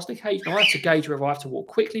walk past the cage. And I have to gauge whether I have to walk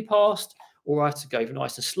quickly past or I have to go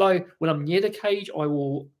nice and slow. When I'm near the cage, I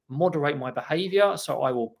will moderate my behavior. So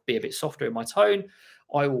I will be a bit softer in my tone.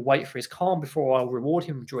 I will wait for his calm before I'll reward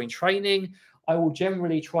him during training. I will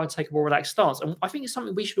generally try and take a more relaxed stance. And I think it's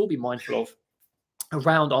something we should all be mindful of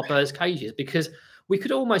around our birds' cages because we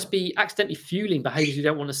could almost be accidentally fueling behaviors we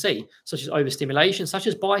don't want to see, such as overstimulation, such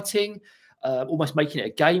as biting, almost making it a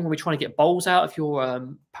game when we're trying to get bowls out of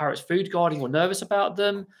your parrot's food guarding or nervous about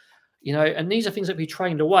them, and these are things that we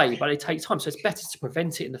trained away, but they take time. So it's better to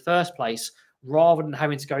prevent it in the first place rather than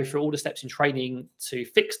having to go through all the steps in training to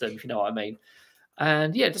fix them, if you know what I mean.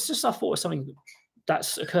 And yeah, this just I thought was something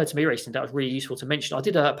that's occurred to me recently that was really useful to mention. I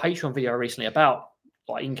did a Patreon video recently about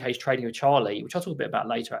like in-cage training with Charlie, which I'll talk a bit about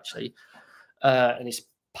later actually. And it's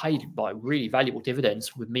paid by really valuable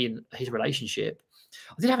dividends with me and his relationship.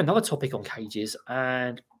 I did have another topic on cages,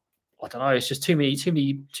 and I don't know, it's just too many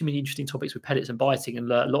interesting topics with pellets and biting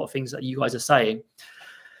and a lot of things that you guys are saying.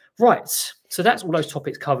 Right, so that's all those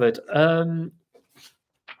topics covered. I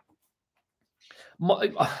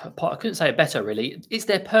couldn't say it better, really. It's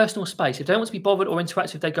their personal space. If they don't want to be bothered or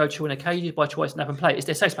interactive, they go to in a cage by choice and have them play. It's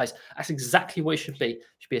their safe space. That's exactly what it should be. It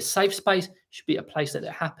should be a safe space. It should be a place that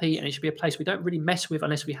they're happy, and it should be a place we don't really mess with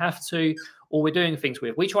unless we have to, or we're doing things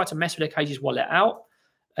with. We try to mess with their cages while they're out,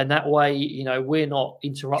 and that way, we're not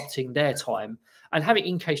interrupting their time. And having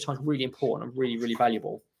in-cage time is really important and really, really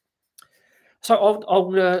valuable. So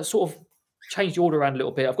I'll sort of change the order around a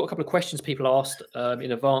little bit. I've got a couple of questions people asked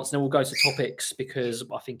in advance, and then we'll go to topics because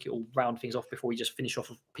I think it will round things off before we just finish off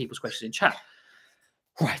with people's questions in chat.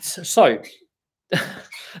 Right, so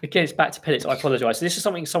again, it's back to pellets. I apologise. So this is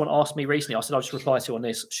something someone asked me recently. I said I'll just reply to on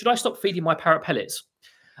this. Should I stop feeding my parrot pellets?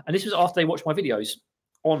 And this was after they watched my videos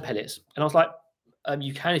on pellets. And I was like,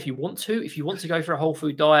 you can if you want to. If you want to go for a whole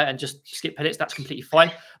food diet and just skip pellets, that's completely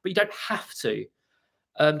fine. But you don't have to.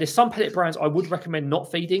 There's some pellet brands I would recommend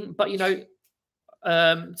not feeding, but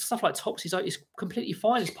stuff like Topsy's is completely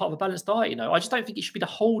fine as part of a balanced diet. I just don't think it should be the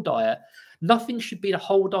whole diet. Nothing should be the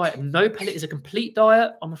whole diet. No pellet is a complete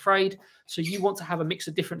diet, I'm afraid. So you want to have a mix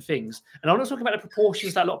of different things. And I'm not talking about the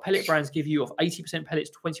proportions that a lot of pellet brands give you of 80% pellets,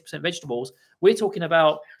 20% vegetables. We're talking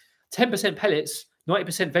about 10% pellets,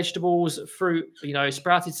 90% vegetables, fruit,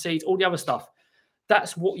 sprouted seeds, all the other stuff.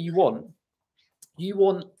 That's what you want. You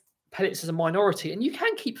want pellets as a minority, and you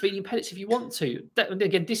can keep feeding pellets if you want to.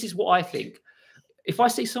 Again, this is what I think. If I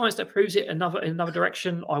see science that proves it in another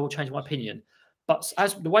direction, I will change my opinion. But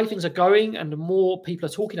as the way things are going and the more people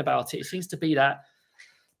are talking about it, it seems to be that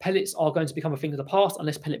pellets are going to become a thing of the past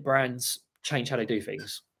unless pellet brands change how they do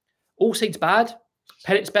things. All seed's bad.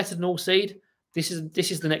 Pellets better than all seed. This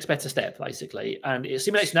is the next better step, basically. And it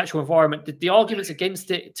simulates the natural environment. The arguments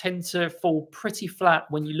against it tend to fall pretty flat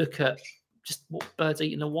when you look at just what birds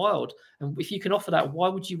eat in the wild. And if you can offer that, why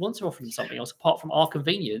would you want to offer them something else apart from our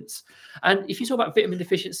convenience? And if you talk about vitamin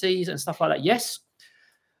deficiencies and stuff like that, yes,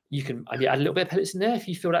 you can maybe add a little bit of pellets in there if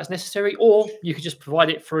you feel that's necessary, or you could just provide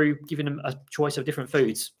it through giving them a choice of different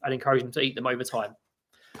foods and encourage them to eat them over time.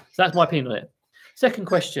 So that's my opinion on it. Second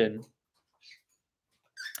question.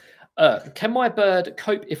 Can my bird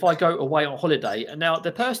cope if I go away on holiday? And now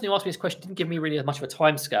the person who asked me this question didn't give me really much of a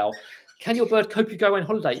time scale. Can your bird cope if you go away on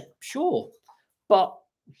holiday? Sure. But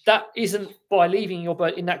that isn't by leaving your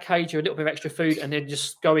bird in that cage with a little bit of extra food and then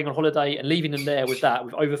just going on holiday and leaving them there with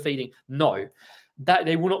overfeeding. No, that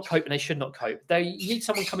they will not cope and they should not cope. They need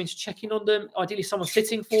someone coming to check in on them, ideally someone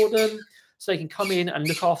sitting for them so they can come in and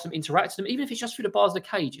look after them, interact with them. Even if it's just through the bars of the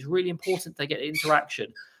cage, it's really important they get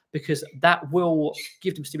interaction because that will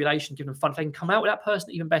give them stimulation, give them fun. If they can come out with that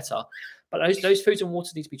person, even better. But those foods and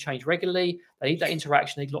waters need to be changed regularly. They need that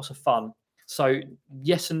interaction. They need lots of fun. So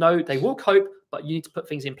yes and no, they will cope, but you need to put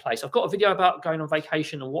things in place. I've got a video about going on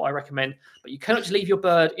vacation and what I recommend, but you cannot just leave your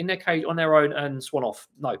bird in their cage on their own and swan off.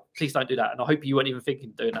 No, please don't do that. And I hope you weren't even thinking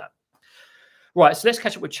of doing that. Right, so let's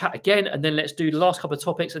catch up with chat again, and then let's do the last couple of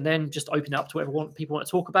topics, and then just open it up to whatever people want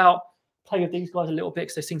to talk about. Play with these guys a little bit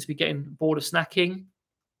because they seem to be getting bored of snacking.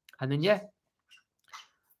 And then, yeah.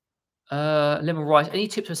 Lemon rice. Any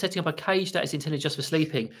tips for setting up a cage that is intended just for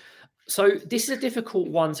sleeping? So this is a difficult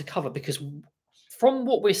one to cover because from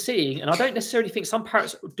what we're seeing, and I don't necessarily think some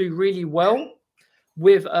parrots do really well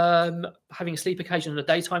with having a sleeper cage and a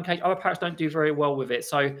daytime cage. Other parrots don't do very well with it.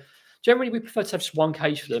 So generally we prefer to have just one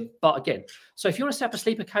cage for them. But again, so if you want to set up a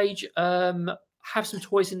sleeper cage, have some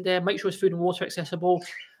toys in there, make sure it's food and water accessible,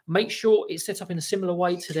 make sure it's set up in a similar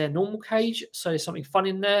way to their normal cage. So there's something fun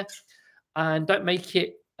in there, and don't make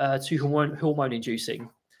it too hormone inducing.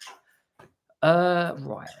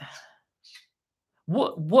 Right.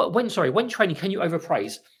 When training, can you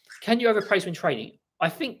overpraise? Can you overpraise when training? I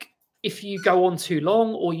think if you go on too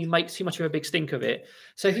long or you make too much of a big stink of it.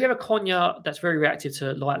 So if you have a conure that's very reactive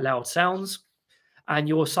to loud sounds and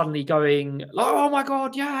you're suddenly going, oh my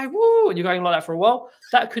God, yeah, woo, and you're going like that for a while,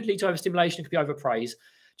 that could lead to overstimulation. It could be overpraise.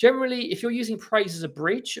 Generally, if you're using praise as a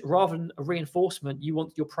bridge rather than a reinforcement, you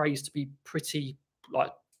want your praise to be pretty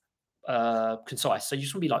concise. So you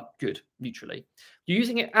just want to be good neutrally. You're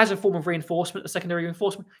using it as a form of reinforcement, a secondary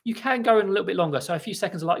reinforcement. You can go in a little bit longer. So a few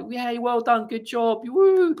seconds are yay, well done, good job,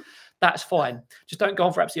 woo. That's fine. Just don't go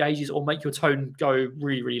on for absolutely ages or make your tone go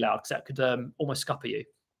really, really loud because that could almost scupper you.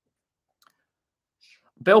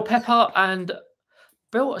 Bell pepper and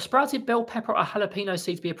sprouted bell pepper or jalapeno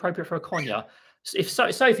seeds be appropriate for a conure? If so,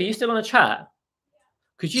 Sophie, you still on a chat?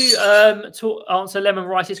 Could you answer Lemon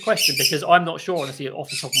Rice's question? Because I'm not sure, honestly, off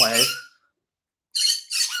the top of my head.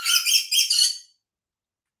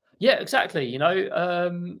 Yeah, exactly.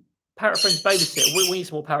 Parrot friends babysit. We need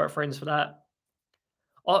some more parrot friends for that.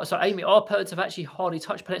 So, Amy, our pellets have actually hardly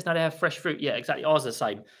touched pellets. Now they have fresh fruit. Yeah, exactly. Ours are the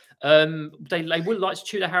same. They would like to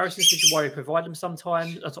chew their Harrisons, which is why we provide them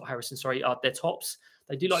sometimes. That's not Harrison, sorry, their tops.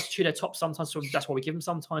 They do like to chew their tops sometimes, so that's why we give them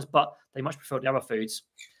sometimes, but they much prefer the other foods.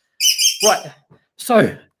 Right.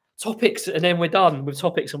 So topics, and then we're done with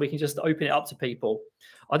topics and we can just open it up to people.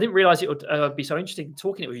 I didn't realize it would be so interesting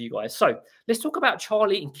talking it with you guys. So let's talk about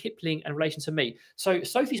Charlie and Kipling in relation to me. So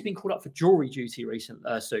Sophie's been called up for jury duty soon.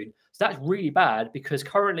 So that's really bad because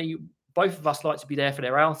currently Both of us like to be there for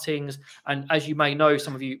their outings. And as you may know,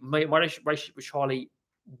 some of you, my relationship with Charlie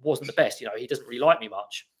wasn't the best. You know, he doesn't really like me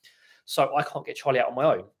much. So I can't get Charlie out on my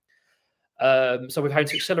own. So we've had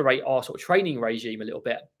to accelerate our sort of training regime a little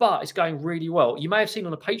bit, but it's going really well. You may have seen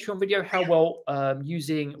on the Patreon video how well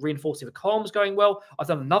using reinforcing the calm is going well. I've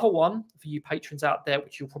done another one for you patrons out there,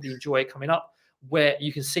 which you'll probably enjoy coming up, where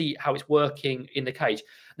you can see how it's working in the cage.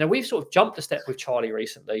 Now, we've sort of jumped a step with Charlie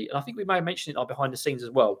recently, and I think we may have mentioned it on behind the scenes as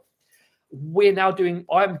well.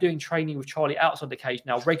 I'm doing training with Charlie outside the cage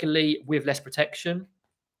now regularly with less protection,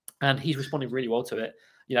 and he's responding really well to it.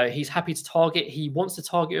 You know, he's happy to target. He wants to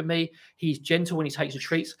target with me. He's gentle when he takes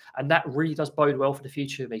retreats, and that really does bode well for the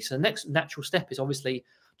future of me. So the next natural step is obviously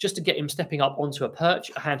just to get him stepping up onto a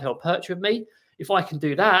handheld perch with me. If I can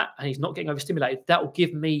do that and he's not getting overstimulated, that will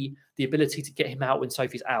give me the ability to get him out when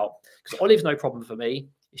Sophie's out. Because Olive's no problem for me.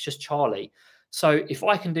 It's just Charlie. So if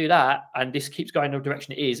I can do that and this keeps going in the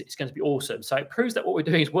direction it is, it's going to be awesome. So it proves that what we're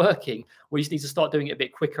doing is working. We just need to start doing it a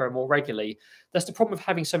bit quicker and more regularly. That's the problem of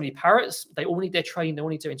having so many parrots. They all need their training. They all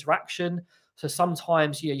need their interaction. So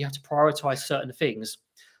sometimes you have to prioritize certain things.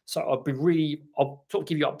 So I'll sort of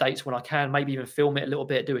give you updates when I can, maybe even film it a little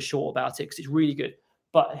bit, do a short about it because it's really good.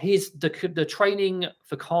 But here's the training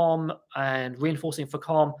for calm and reinforcing for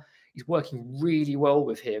calm is working really well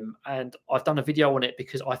with him. And I've done a video on it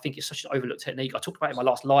because I think it's such an overlooked technique. I talked about it in my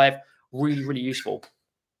last live. Really, really useful.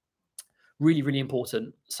 Really, really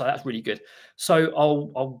important. So that's really good. So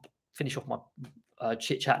I'll finish off my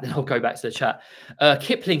chit chat, then I'll go back to the chat.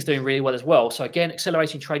 Kipling's doing really well as well. So again,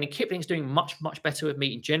 accelerating training. Kipling's doing much, much better with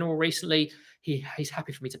me in general recently. He's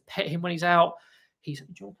happy for me to pet him when he's out. Do you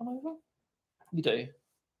want to come over? You do.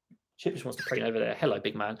 Chip just wants to preen over there. Hello,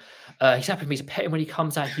 big man. He's happy for me to pet him when he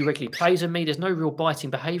comes out. He regularly plays with me. There's no real biting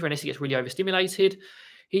behaviour unless he gets really overstimulated.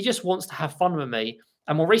 He just wants to have fun with me.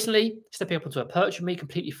 And more recently, stepping up onto a perch with me,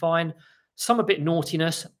 completely fine. Some a bit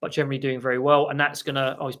naughtiness, but generally doing very well. And that's going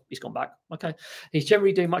to... Oh, he's gone back. Okay. He's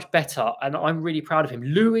generally doing much better. And I'm really proud of him.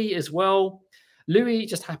 Louis as well. Louis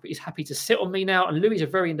is happy to sit on me now. And Louis is a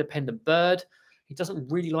very independent bird. He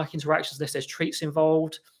doesn't really like interactions unless there's treats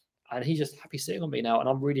involved. And he's just happy sitting on me now. And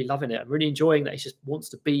I'm really loving it. I'm really enjoying that he just wants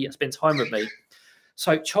to be and spend time with me.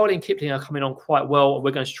 So Charlie and Kipling are coming on quite well. And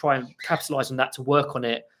we're going to try and capitalize on that to work on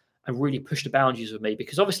it and really push the boundaries with me.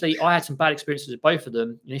 Because obviously I had some bad experiences with both of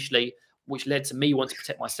them initially, which led to me wanting to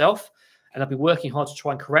protect myself. And I've been working hard to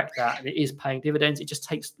try and correct that. And it is paying dividends. It just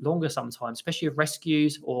takes longer sometimes, especially with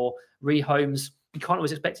rescues or rehomes. You can't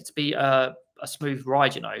always expect it to be a smooth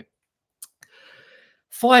ride, you know.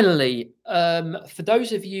 Finally, for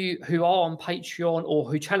those of you who are on Patreon or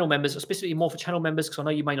who channel members, specifically more for channel members, because I know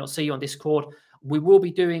you may not see on Discord, we will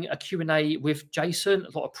be doing a Q&A with Jason,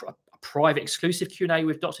 a private exclusive Q&A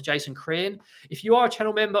with Dr. Jason Crean. If you are a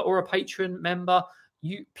channel member or a patron member,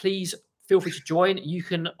 you please feel free to join. You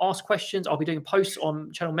can ask questions. I'll be doing posts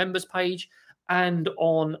on channel members page and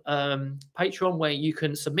on Patreon where you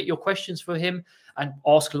can submit your questions for him and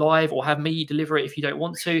ask live or have me deliver it if you don't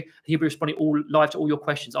want to. He'll be responding live to all your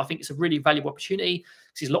questions. I think it's a really valuable opportunity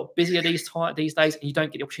because he's a lot busier these days and you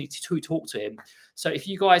don't get the opportunity to talk to him. So if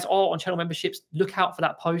you guys are on channel memberships, look out for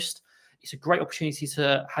that post. It's a great opportunity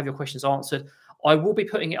to have your questions answered. I will be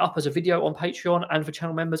putting it up as a video on Patreon and for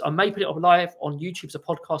channel members. I may put it up live on YouTube as a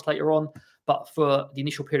podcast later on, but for the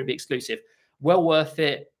initial period, it'll be exclusive. Well worth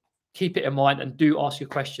it. Keep it in mind and do ask your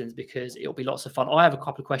questions because it'll be lots of fun. I have a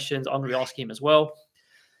couple of questions I'm going to be asking him as well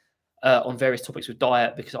on various topics with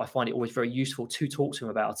diet because I find it always very useful to talk to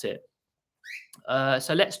him about it.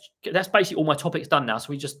 So that's basically all my topics done now.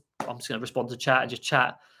 So I'm just going to respond to chat and just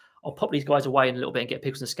chat. I'll pop these guys away in a little bit and get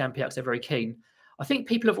Pickles and Scampi out because they're very keen. I think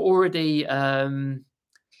people have already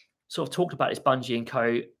sort of talked about this Bungee and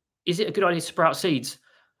Co. Is it a good idea to sprout seeds?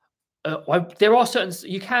 There are certain,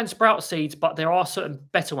 you can sprout seeds, but there are certain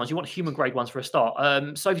better ones. You want human grade ones for a start.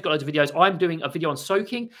 Sophie's got loads of videos. I'm doing a video on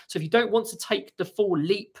soaking. So if you don't want to take the full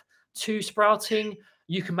leap to sprouting,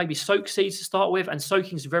 you can maybe soak seeds to start with. And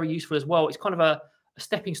soaking is very useful as well. It's kind of a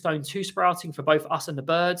stepping stone to sprouting for both us and the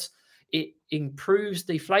birds. It improves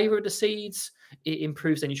the flavor of the seeds. It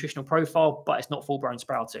improves their nutritional profile, but it's not full-blown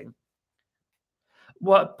sprouting.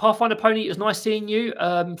 Well, Pathfinder Pony, it was nice seeing you.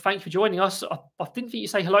 Thank you for joining us. I didn't think you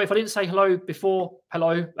say hello. If I didn't say hello before,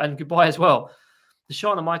 hello and goodbye as well.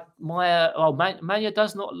 Deshana, Mania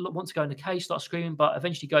does not want to go in the cage, start screaming, but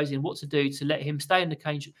eventually goes in what to do to let him stay in the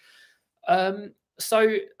cage.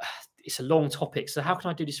 So it's a long topic. So how can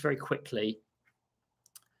I do this very quickly?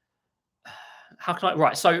 how can I,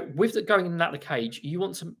 right. So with the going in and out of the cage, you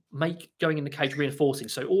want to make going in the cage reinforcing.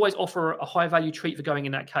 So always offer a high value treat for going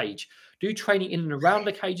in that cage. Do training in and around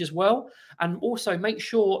the cage as well. And also make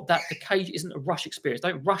sure that the cage isn't a rush experience.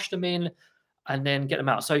 Don't rush them in and then get them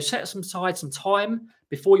out. So set aside some time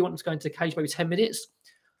before you want them to go into the cage, maybe 10 minutes.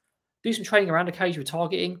 Do some training around the cage with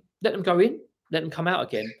targeting. Let them go in, let them come out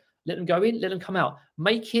again. Let them go in, let them come out.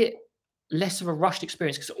 Make it less of a rushed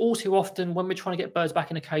experience, because all too often when we're trying to get birds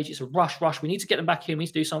back in a cage, it's a rush. We need to get them back in, we need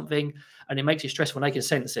to do something, and it makes it stressful when they can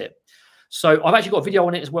sense it. So I've actually got a video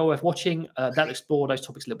on it as well worth watching. That'll explore those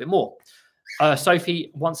topics a little bit more. Sophie,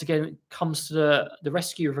 once again, comes to the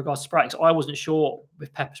rescue with regards to sprouting. So I wasn't sure with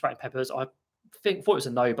sprouting peppers. I thought it was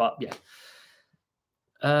a no, but yeah.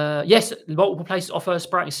 Yes, multiple places offer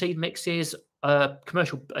sprouting seed mixes.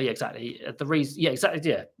 Commercial, yeah, exactly. The reason, yeah, exactly,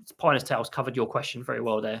 yeah. Pioneer's Tales covered your question very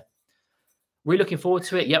well there. We're looking forward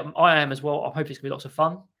to it. Yeah, I am as well. I'm hoping it's going to be lots of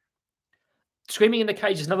fun. Screaming in the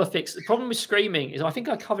cage is another fix. The problem with screaming is I think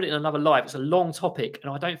I covered it in another live. It's a long topic,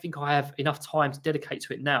 and I don't think I have enough time to dedicate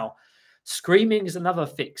to it now. Screaming is another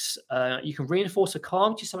fix. You can reinforce a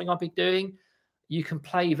calm, which is something I've been doing. You can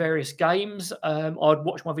play various games. I'd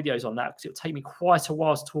watch my videos on that because it would take me quite a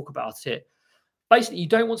while to talk about it. Basically, you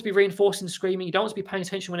don't want to be reinforcing screaming. You don't want to be paying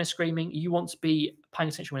attention when they're screaming. You want to be paying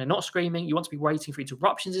attention when they're not screaming. You want to be waiting for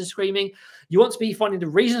interruptions in screaming. You want to be finding the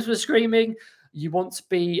reasons for the screaming. You want to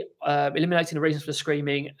be eliminating the reasons for the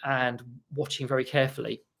screaming and watching very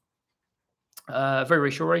carefully. Very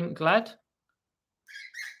reassuring. Glad.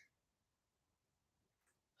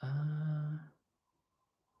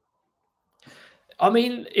 I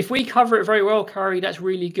mean, if we cover it very well, Carrie, that's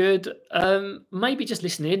really good. Maybe just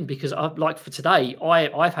listen in, because I'd like for today,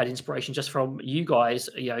 I've had inspiration just from you guys,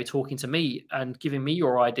 talking to me and giving me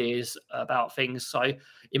your ideas about things. So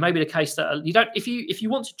it may be the case that you don't, if you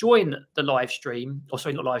want to join the live stream, or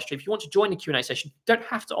sorry, not live stream, if you want to join the Q&A session, you don't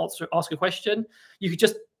have to ask a question. You could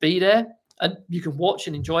just be there and you can watch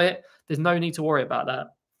and enjoy it. There's no need to worry about that.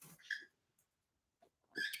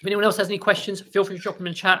 If anyone else has any questions, feel free to drop them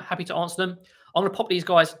in the chat. Happy to answer them. I'm going to pop these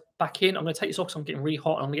guys back in. I'm going to take this off because I'm getting really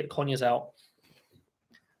hot, and I'm going to get the conias out.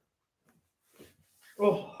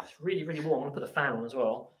 Oh, it's really, really warm. I'm going to put the fan on as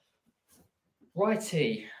well.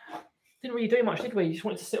 Righty. Didn't really do much, did we? You just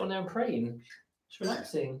wanted to sit on there and preen. Just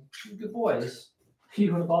relaxing. Good boys.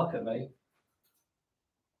 You want to bark at me?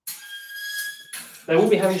 They will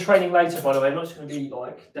be having training later, by the way. I'm not just going to be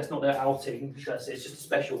like, that's not their outing. It's just a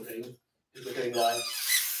special thing. We're doing like,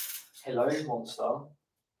 hello, monster.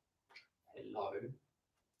 Hello.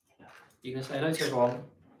 You gonna say hello to everyone?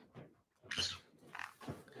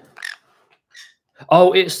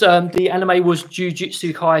 Oh, it's the anime was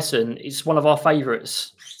Jujutsu Kaisen. It's one of our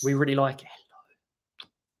favorites. We really like it.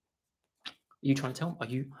 Hello. Are you trying to tell me? Are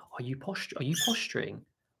you posturing? Are you nibbling me? Are you posturing?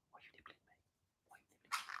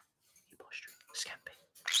 Scamping.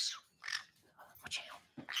 Watch out.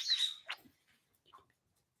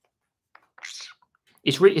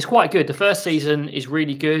 It's quite good. The first season is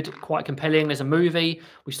really good, quite compelling. There's a movie.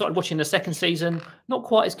 We started watching the second season. Not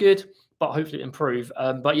quite as good, but hopefully improve.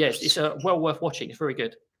 But yes, it's well worth watching. It's very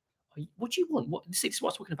good. What do you want? This is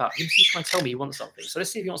what I'm talking about. He's trying to tell me he wants something. So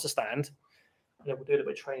let's see if he wants to stand. And then we'll do a little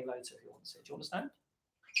bit of training later if he wants it. Do you want to stand?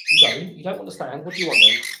 You don't want to stand. What do you want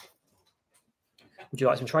then? Would you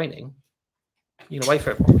like some training? You're going to wait for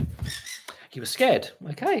everyone. You were scared.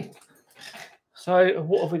 Okay. So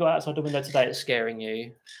what have we got outside the window today that's scaring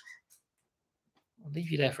you? I'll leave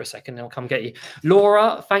you there for a second and I'll come get you.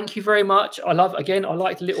 Laura, thank you very much. I like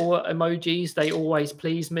the little emojis. They always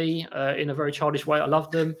please me in a very childish way. I love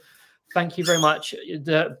them. Thank you very much.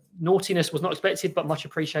 The naughtiness was not expected, but much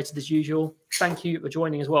appreciated as usual. Thank you for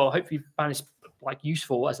joining as well. I hope you found this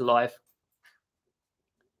useful as a live.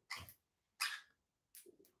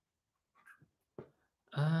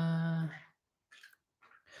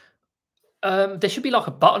 There should be like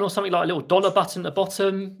a button or something, like a little dollar button at the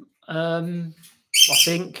bottom, I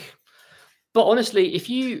think. But honestly, if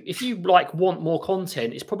you want more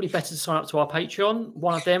content, it's probably better to sign up to our Patreon,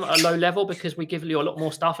 one of them at a low level, because we give you a lot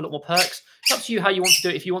more stuff, a lot more perks. It's up to you how you want to do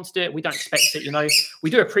it. If you want to do it, we don't expect it, We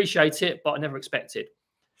do appreciate it, but I never expect it.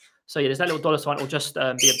 So yeah, there's that little dollar sign, or just be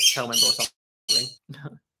a Tell member or something.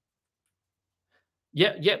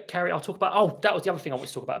 Yep, Carrie, I'll talk about... Oh, that was the other thing I want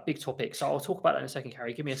to talk about, a big topic. So I'll talk about that in a second,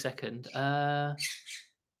 Carrie. Give me a second.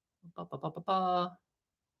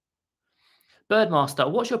 Birdmaster,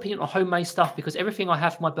 what's your opinion on homemade stuff? Because everything I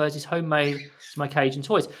have for my birds is homemade to my cage and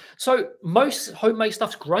toys. So most homemade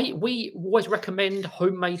stuff's great. We always recommend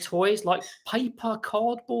homemade toys like paper,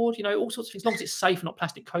 cardboard, all sorts of things, as long as it's safe and not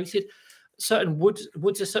plastic coated. certain woods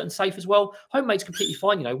are certain safe as well. Homemade's completely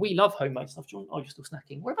fine. You know, we love homemade stuff. John, oh, you're still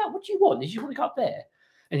snacking. What do you want? Did you want to go up there?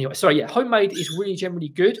 Anyway, so yeah, homemade is really generally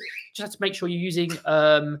good. Just have to make sure you're using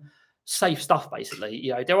safe stuff, basically.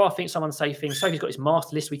 You know, there are things, some unsafe things. Sophie's got this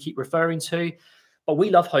master list we keep referring to, but we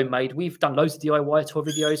love homemade. We've done loads of DIY toy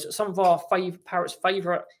videos. Some of our Parrot's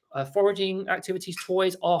favourite foraging activities,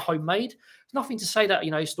 toys are homemade. There's nothing to say that,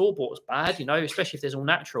 you know, store-bought is bad, you know, especially if there's all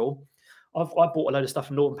natural. I bought a load of stuff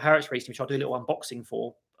from Northern Parrots recently, which I'll do a little unboxing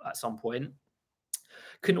for at some point.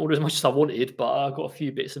 Couldn't order as much as I wanted, but I got a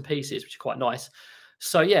few bits and pieces, which are quite nice.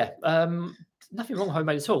 So yeah, nothing wrong with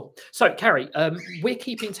homemade at all. So Carrie, we're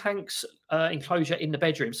keeping Tank's enclosure in the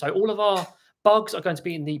bedroom. So all of our bugs are going to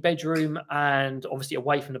be in the bedroom and obviously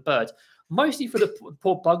away from the birds. Mostly for the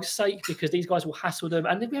poor bugs' sake, because these guys will hassle them.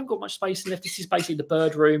 And then we haven't got much space left. This is basically the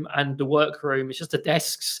bird room and the work room. It's just the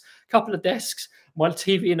desks, a couple of desks, my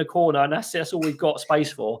TV in the corner, and that's all we've got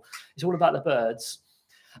space for. It's all about the birds.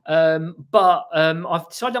 But I've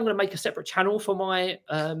decided I'm going to make a separate channel for my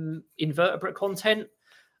invertebrate content.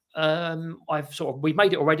 We've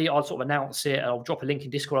made it already. I'll sort of announce it. I'll drop a link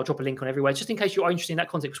in Discord. I'll drop a link on everywhere, just in case you're interested in that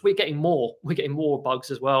content, because we're getting more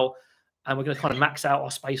bugs as well. And we're going to kind of max out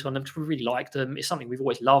our space on them because we really like them. It's something we've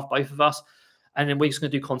always loved, both of us. And then we're just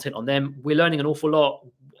going to do content on them. We're learning an awful lot.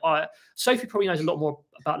 Sophie probably knows a lot more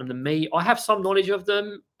about them than me. I have some knowledge of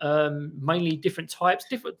them, mainly different types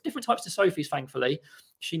to Sophie's, thankfully.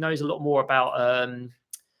 She knows a lot more about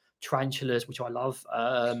tarantulas, which I love,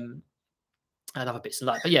 and other bits and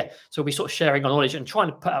that. But yeah, so we'll be sort of sharing our knowledge and trying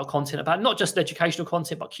to put out content about not just educational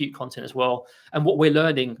content, but cute content as well, and what we're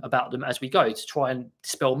learning about them as we go to try and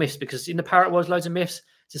dispel myths, because in the parrot world, loads of myths.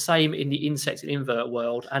 It's the same in the insect and invert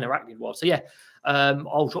world and arachnid world. So yeah,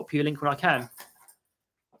 I'll drop you a link when I can.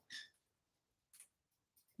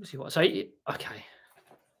 Let's see what I say. Okay.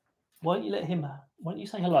 Why don't you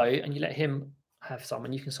say hello and you let him have some,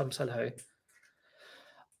 and you can say hello.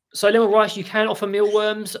 So lemon rice, you can offer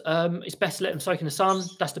mealworms. It's best to let them soak in the sun.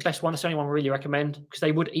 That's the best one. That's the only one I really recommend, because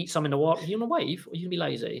they would eat some in the wild. Are you on a wave, or are you going to be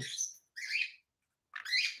lazy?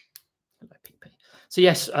 So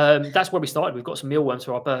yes, that's where we started. We've got some mealworms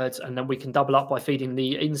for our birds, and then we can double up by feeding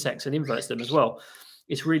the insects and inverts them as well.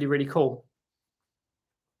 It's really, really cool.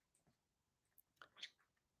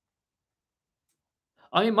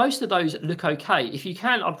 I mean, most of those look okay. If you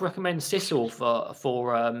can, I'd recommend sisal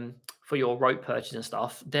for your rope perches and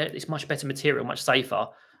stuff. It's much better material, much safer.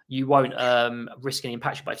 You won't risk any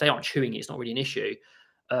impaction, but if they aren't chewing it, it's not really an issue.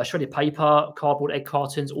 Shredded paper, cardboard egg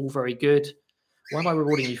cartons, all very good. Why am I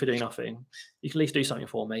rewarding you for doing nothing? You can at least do something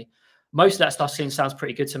for me. Most of that stuff sounds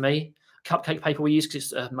pretty good to me. Cupcake paper we use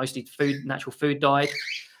because it's mostly natural food dyed.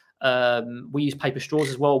 We use paper straws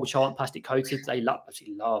as well, which aren't plastic coated. They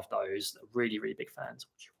absolutely love those. They're really, really big fans.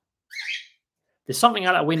 There's something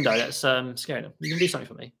out that window that's scaring them. You can do something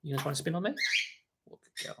for me. You gonna try and spin on me? What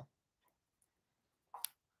the girl?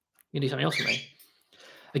 You can do something else for me.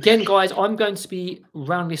 Again, guys, I'm going to be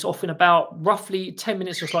rounding this off in about roughly 10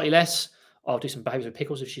 minutes or slightly less. I'll do some behaviours with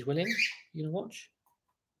pickles if she's willing. You gonna watch?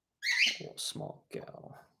 What a smart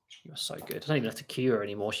girl. You're so good. I don't even have to cue her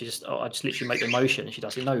anymore. I just literally make the motion and she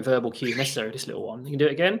does it. No verbal cue necessary, this little one. You can do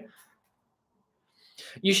it again.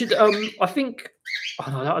 You should, I think,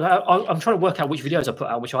 I'm trying to work out which videos I put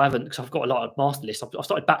out, which I haven't, because I've got a lot of master lists. I've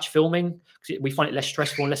started batch filming because we find it less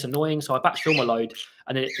stressful and less annoying. So I batch film a load,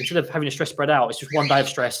 and then instead of having the stress spread out, it's just one day of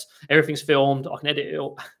stress. Everything's filmed. I can edit it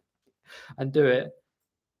all and do it.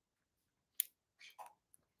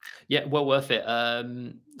 Yeah, well worth it.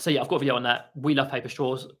 So yeah, I've got a video on that. We love paper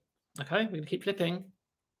straws. Okay, we're going to keep flipping.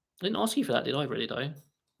 I didn't ask you for that, did I, really, though?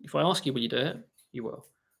 If I ask you, will you do it? You will.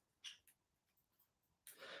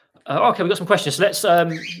 Okay, we've got some questions. So let's, we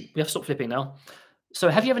have to stop flipping now. So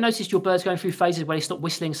have you ever noticed your birds going through phases where they stop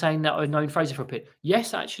whistling, saying that unknown phrases for a bit?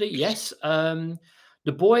 Yes, actually, yes. The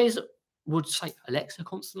boys would say Alexa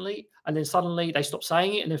constantly, and then suddenly they stop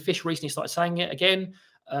saying it, and then Fish recently started saying it again.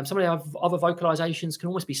 Some of the other vocalizations can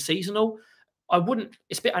almost be seasonal.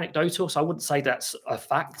 It's a bit anecdotal, so I wouldn't say that's a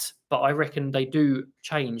fact, but I reckon they do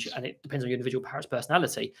change, and it depends on your individual parrot's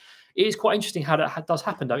personality. It is quite interesting how that does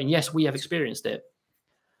happen, though, and yes, we have experienced it.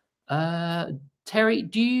 Terry,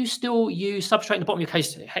 do you still use substrate in the bottom of your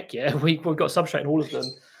case? Heck yeah, we've got substrate in all of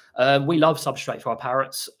them. We love substrate for our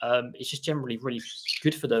parrots. It's just generally really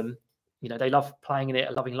good for them. You know, they love playing in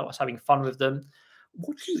it, loving lots, having fun with them.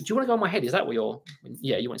 Do you want to go on my head? Is that what you're?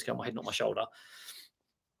 Yeah, you want to go on my head, not my shoulder.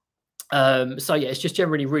 So yeah, it's just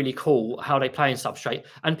generally really cool how they play in substrate.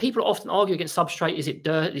 And people often argue against substrate. Is it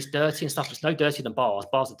dirt? It's dirty and stuff. It's no dirtier than bars.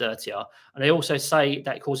 Bars are dirtier. And they also say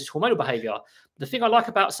that it causes hormonal behavior. The thing I like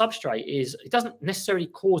about substrate is it doesn't necessarily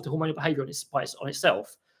cause the hormonal behavior on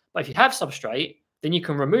itself, But if you have substrate, then you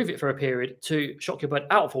can remove it for a period to shock your bird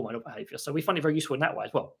out of hormonal behaviour. So we find it very useful in that way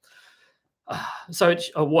as well.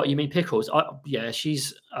 What you mean, Pickles? Yeah,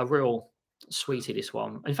 she's a real sweetie, this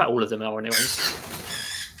one. In fact, all of them are anyways.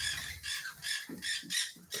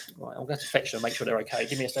 Right, I'm going to fetch them and make sure they're okay.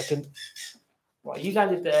 Give me a second. Right, you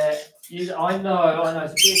landed there. I know,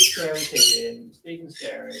 it's a big, scary pigeon. It's big and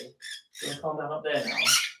scary. You want to calm down up there now?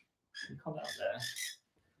 Calm down up there.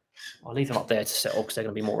 I'll leave them up there to settle because they're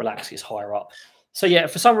going to be more relaxed. It's higher up. So yeah,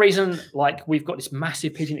 for some reason, like we've got this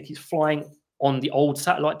massive pigeon that keeps flying on the old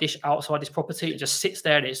satellite dish outside this property. It just sits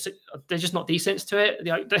there, and they're just not decent to it.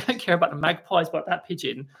 They don't care about the magpies, but that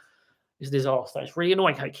pigeon is a disaster. It's really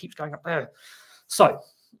annoying how it keeps going up there. So,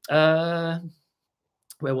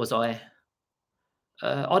 where was I?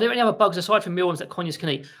 Are there any other bugs aside from mealworms that conures can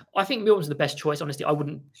eat? I think mealworms are the best choice. Honestly, I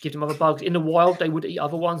wouldn't give them other bugs. In the wild, they would eat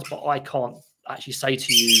other ones, but I can't actually say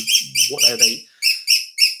to you what they would eat.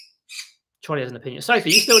 Charlie has an opinion. Sophie,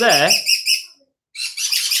 you still there?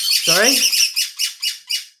 Sorry?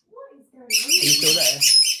 Are you still there?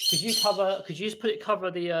 Could you just cover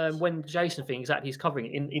the when Jason thing exactly he's covering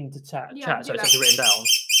it in the chat so it's actually written down.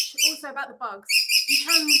 Also about the bugs, you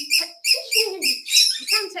can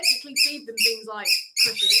technically feed them things like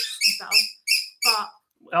crickets and stuff, but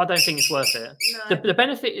I don't think it's worth it. No. The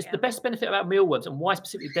benefit is the best benefit about mealworms, and why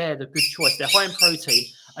specifically they're the good choice. They're high in protein,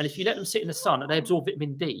 and if you let them sit in the sun, they absorb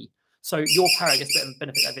vitamin D. So your parrot gets better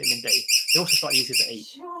benefit of vitamin D. They're also slightly easier to eat.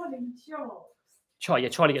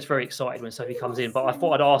 Charlie gets very excited when Sophie comes in, but I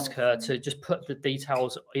thought I'd ask her to just put the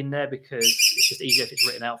details in there because it's just easier if it's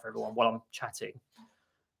written out for everyone while I'm chatting.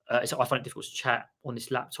 So I find it difficult to chat on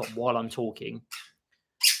this laptop while I'm talking.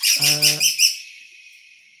 Are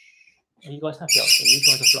you guys happy up there? You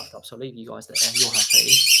guys are fluffed up, so I'll leave you guys there. You're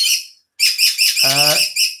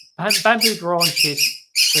happy. Bamboo branches.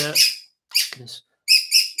 Goodness.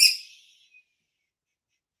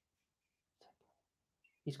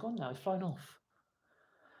 He's gone now. He's flown off.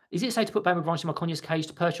 Is it safe to put bamboo branches in my conures cage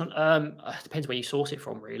to perch on? Depends where you source it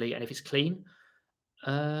from, really, and if it's clean.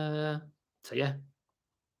 So yeah.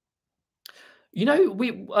 You know,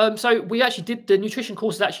 we actually did the nutrition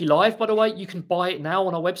course is actually live, by the way. You can buy it now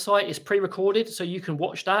on our website. It's pre-recorded, so you can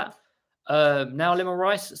watch that now, Lemon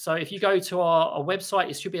Rice. So if you go to our website,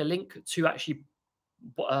 it should be a link to actually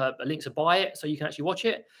buy it, so you can actually watch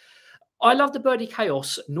it. I love the birdie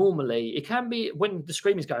chaos. Normally, it can be when the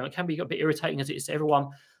scream is going. It can be a bit irritating as it is to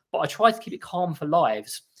everyone, but I try to keep it calm for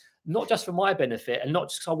lives, not just for my benefit and not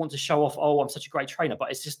just because I want to show off. Oh, I'm such a great trainer, but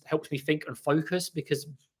it just helps me think and focus because.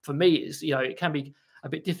 For me, it's, it can be a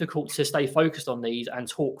bit difficult to stay focused on these and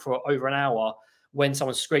talk for over an hour when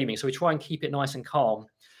someone's screaming. So we try and keep it nice and calm.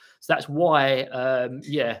 So that's why, I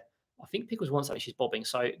think Pickles wants that. She's bobbing.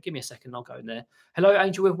 So give me a second. I'll go in there. Hello,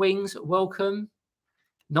 Angel with Wings. Welcome.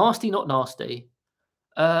 Nasty, not nasty.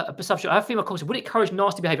 I have a female comment. Would it encourage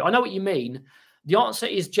nasty behavior? I know what you mean. The answer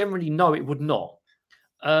is generally no, it would not.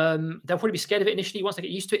 They'll probably be scared of it initially once they get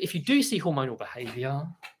used to it. If you do see hormonal behavior,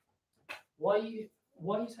 why are you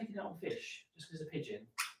taking it on fish? Just because it's a pigeon?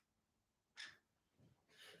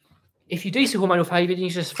 If you do see hormonal behavior, then you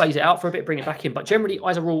just phase it out for a bit, bring it back in. But generally,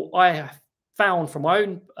 as a rule, I have found from my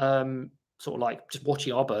own sort of like just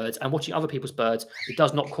watching our birds and watching other people's birds, it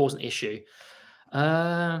does not cause an issue.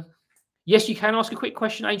 Yes, you can ask a quick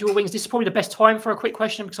question, Angel of Wings. This is probably the best time for a quick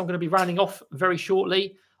question because I'm going to be rounding off very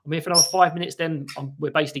shortly. I'm here for another 5 minutes, then we're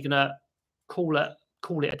basically going to call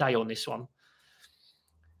it a day on this one.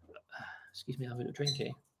 Excuse me, I'm a little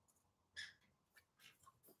drinky.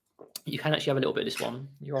 You can actually have a little bit of this one.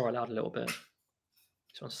 You are allowed a little bit.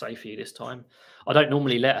 This one's safe for you this time. I don't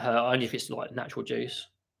normally let her, only if it's like natural juice.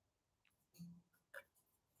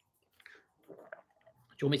 Do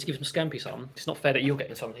you want me to give some Scampy some? It's not fair that you're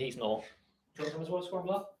getting some, he's not. Do you want some as well,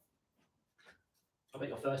 Scrambler? I bet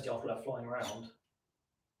you're thirsty after that flying around.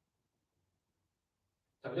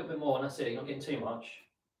 Have a little bit more, and that's it. You're not getting too much.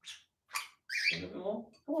 A little bit more.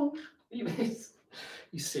 Come on.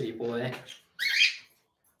 You silly boy.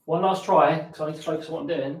 One last try, because I need to focus on what I'm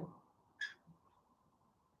doing.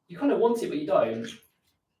 You kind of want it, but you don't.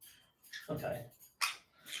 Okay.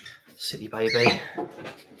 Silly baby.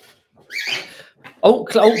 Oh,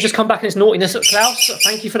 just come back in its naughtiness at Klaus.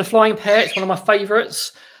 Thank you for the flying pear. It's one of my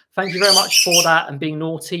favourites. Thank you very much for that and being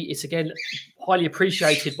naughty. It's, again, highly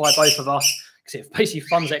appreciated by both of us because it basically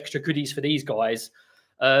funds extra goodies for these guys.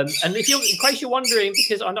 And in case you're wondering,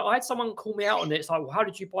 because I had someone call me out on it, it's like, well, how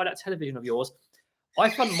did you buy that television of yours?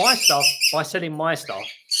 I fund my stuff by selling my stuff.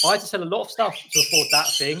 I had to sell a lot of stuff to afford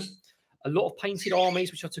that thing. A lot of painted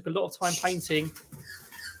armies, which I took a lot of time painting.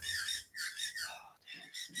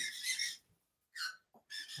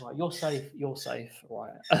 Right, you're safe. You're safe.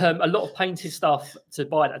 Right. A lot of painted stuff to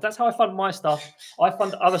buy that. That's how I fund my stuff. I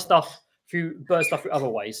fund other stuff through bird stuff through other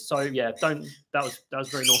ways. So yeah, don't. That was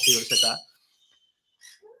very naughty when I said that.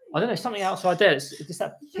 I don't know, something outside there. It's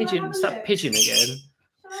that pigeon. It's that pigeon again.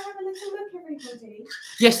 Shall I have a little look, everybody?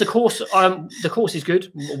 Yes, the course. The course is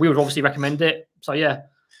good. We would obviously recommend it. So yeah.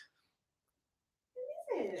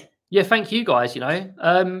 Yeah, thank you guys.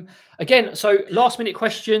 Again, so last minute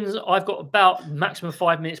questions. I've got about maximum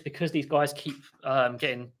 5 minutes because these guys keep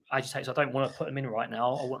getting agitated. So I don't want to put them in right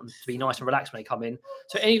now. I want them to be nice and relaxed when they come in.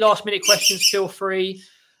 So any last minute questions, feel free.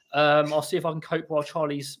 I'll see if I can cope while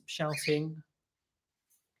Charlie's shouting.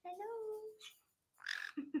 Hello.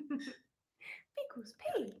 Pickles P.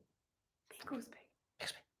 Pickles P.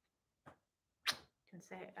 And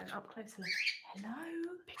say it up closer. Hello,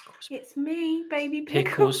 Pickles. it's me, baby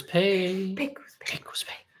Pickles P. Pickles P. Pickles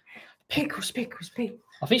P. Pickles, Pickles P.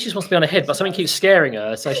 I think she just wants to be on her head, but something keeps scaring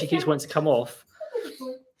her, so she keeps wanting to come off.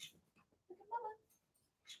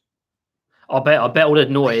 I bet all the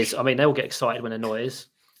noise. I mean, they'll get excited when the noise.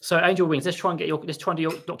 So Angel Wings, let's try and do your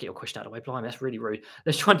not get your question out of the way, blimey, that's really rude.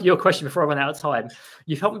 Let's try and do your question before I run out of time.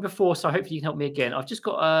 You've helped me before, so hopefully you can help me again. I've just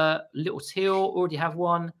got a little teal, already have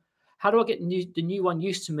one. How do I get the new one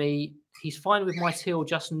used to me? He's fine with my teal,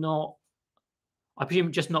 just not, I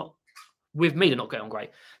presume just not with me, they're not getting on great.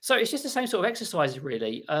 So it's just the same sort of exercises,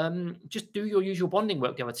 really. Just do your usual bonding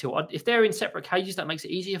work with the other teal. If they're in separate cages, that makes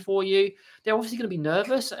it easier for you. They're obviously going to be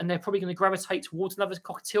nervous and they're probably going to gravitate towards another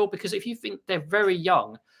cockatiel because if you think they're very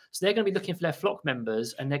young, so they're going to be looking for their flock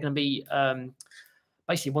members and they're going to be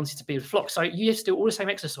basically wanting to be with the flock. So you have to do all the same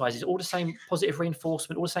exercises, all the same positive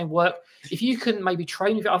reinforcement, all the same work. If you can maybe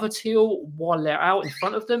train with your other teal while they're out in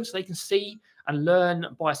front of them so they can see and learn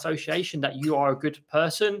by association that you are a good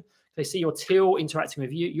person. They see your teal interacting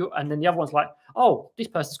with you, and then the other one's like, oh, this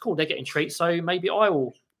person's cool. They're getting treats, so maybe I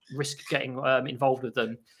will risk getting involved with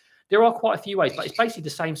them. There are quite a few ways, but it's basically the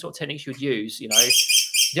same sort of techniques you'd use,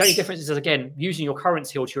 The only difference is, again, using your current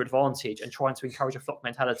teal to your advantage and trying to encourage a flock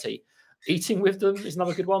mentality. Eating with them is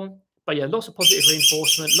another good one. But yeah, lots of positive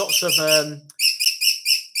reinforcement, lots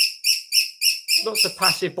of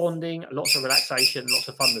passive bonding, lots of relaxation, lots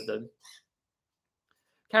of fun with them.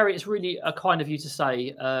 Carrie, it's really kind of you to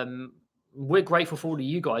say. We're grateful for all of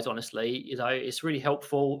you guys, honestly. It's really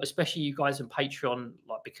helpful, especially you guys on Patreon,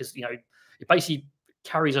 because it basically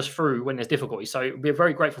carries us through when there's difficulty. So we're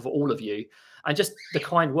very grateful for all of you and just the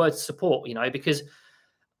kind words of support, because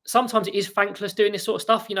sometimes it is thankless doing this sort of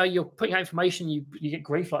stuff. You're putting out information, you get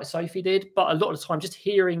grief like Sophie did, but a lot of the time just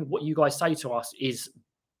hearing what you guys say to us is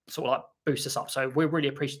sort of like boosts us up. So we're really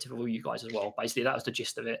appreciative of all you guys as well. Basically, that was the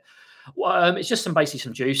gist of it. It's just some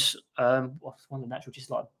juice. One of the natural juice,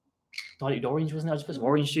 like diluted orange, wasn't it? I just put some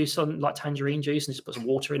orange juice on, like tangerine juice, and just put some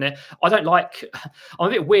water in there. I'm a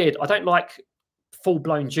bit weird. I don't like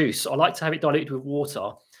full-blown juice. I like to have it diluted with water.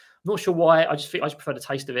 I'm not sure why. I just prefer the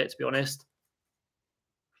taste of it, to be honest.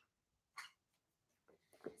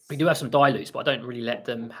 We do have some dilutes, but I don't really let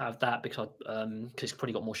them have that because it's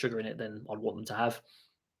probably got more sugar in it than I'd want them to have.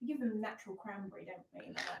 You give them natural cranberry, don't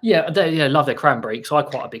we? Yeah, they love their cranberry, so I'm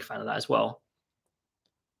quite a big fan of that as well.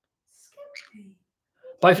 Scary.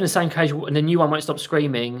 Both in the same cage, and the new one won't stop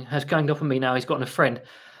screaming. Has ganged up on me now. He's gotten a friend.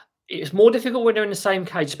 It's more difficult when they're in the same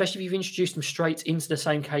cage, especially if you've introduced them straight into the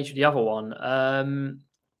same cage with the other one.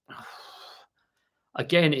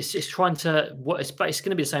 Again, it's trying to. It's going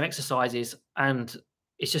to be the same exercises, and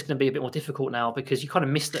it's just going to be a bit more difficult now because you kind of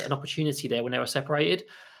missed an opportunity there when they were separated.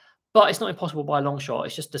 But it's not impossible by a long shot.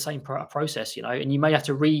 It's just the same process, and you may have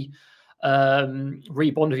to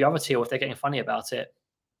rebond with your other teal if they're getting funny about it.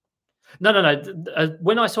 No.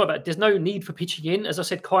 When I saw about it, there's no need for pitching in. As I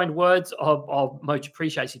said, kind words are most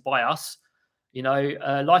appreciated by us.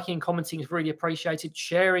 Liking and commenting is really appreciated.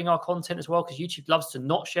 Sharing our content as well, because YouTube loves to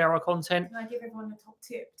not share our content. Can I give everyone a top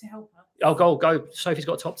tip to help us? Oh, go. Sophie's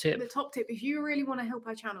got a top tip. The top tip, if you really want to help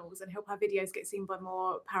our channels and help our videos get seen by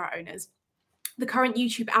more parrot owners, the current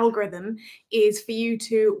YouTube algorithm is for you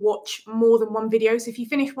to watch more than one video. So if you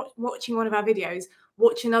finish watching one of our videos,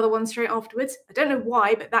 watch another one straight afterwards. I don't know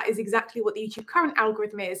why, but that is exactly what the YouTube current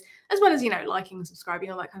algorithm is, as well as, liking and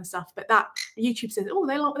subscribing, all that kind of stuff. But that YouTube says, oh,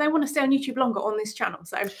 they want to stay on YouTube longer on this channel.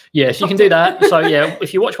 So yes, you can do that. So yeah,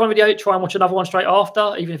 if you watch one video, try and watch another one straight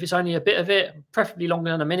after, even if it's only a bit of it, preferably longer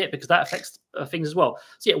than a minute, because that affects things as well.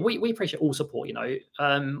 So yeah, we appreciate all support. We don't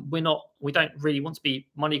really want to be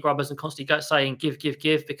money grubbers and constantly saying give,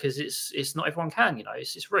 because it's not everyone can.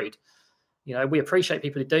 It's rude. We appreciate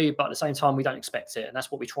people who do, but at the same time, we don't expect it. And that's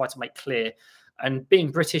what we try to make clear. And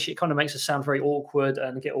being British, it kind of makes us sound very awkward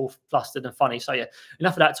and get all flustered and funny. So yeah,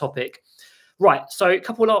 enough of that topic. Right. So a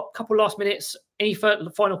couple last minutes. Any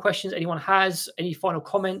final questions anyone has? Any final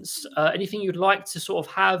comments? Anything you'd like to sort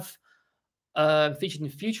of have featured in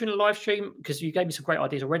the future in a live stream? Because you gave me some great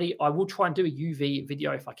ideas already. I will try and do a UV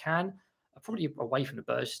video if I can. Probably away from the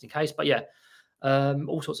birds just in case. But yeah,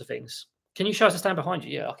 all sorts of things. Can you show us the stand behind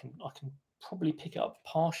you? Yeah, I can probably pick it up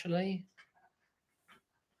partially.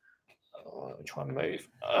 Let me try and move.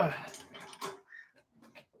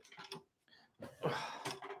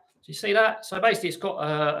 Do you see that? So basically, it's got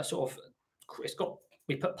a sort of,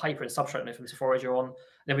 we put paper and substrate on it from the forager on.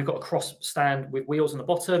 Then we've got a cross stand with wheels on the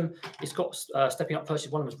bottom. It's got stepping up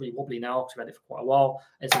purchase. One of them is really wobbly now because we've had it for quite a while.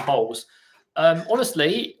 And some bowls.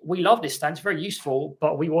 Honestly, we love this stand. It's very useful,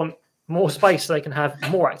 but we want more space so they can have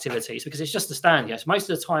more activities because it's just a stand. Yes,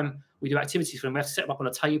 most of the time we do activities for them. We have to set them up on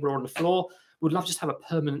a table or on the floor. We'd love just to have a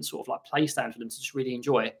permanent sort of like play stand for them to just really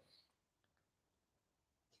enjoy.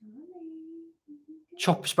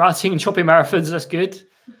 Sprouting and chopping marathons, that's good.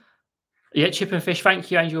 Yeah, chip and fish. Thank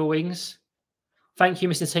you, Angel Wings. Thank you,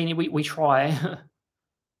 Mr. Teeny. We try.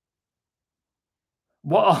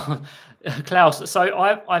 What, Klaus? So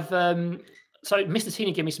I've so Mr.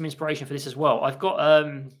 Teeny gave me some inspiration for this as well. I've got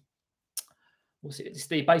what's it? It's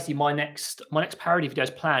basically my next parody video is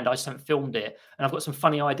planned. I just haven't filmed it, and I've got some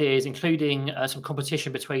funny ideas, including some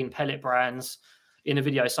competition between pellet brands in the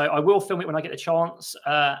video. So I will film it when I get the chance,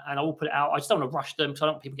 and I will put it out. I just don't want to rush them because I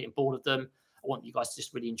don't want people getting bored of them. I want you guys to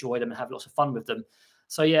just really enjoy them and have lots of fun with them.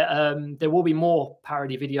 So yeah, there will be more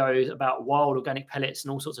parody videos about wild organic pellets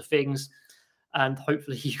and all sorts of things, and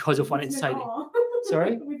hopefully you guys will find it entertaining.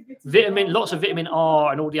 Sorry, lots of vitamin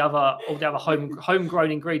R and all the other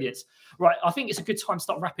homegrown ingredients. Right, I think it's a good time to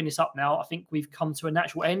start wrapping this up now. I think we've come to a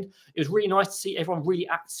natural end. It was really nice to see everyone really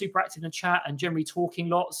super active in the chat and generally talking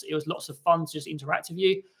lots. It was lots of fun to just interact with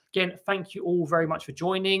you. Again, thank you all very much for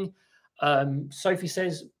joining. Sophie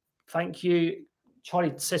says thank you.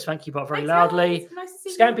 Charlie says thank you, but very loudly. Nice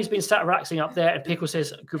Scampy's been sat relaxing up there, and Pickle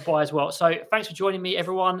says goodbye as well. So thanks for joining me,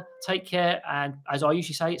 everyone. Take care, and as I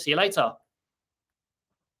usually say, see you later.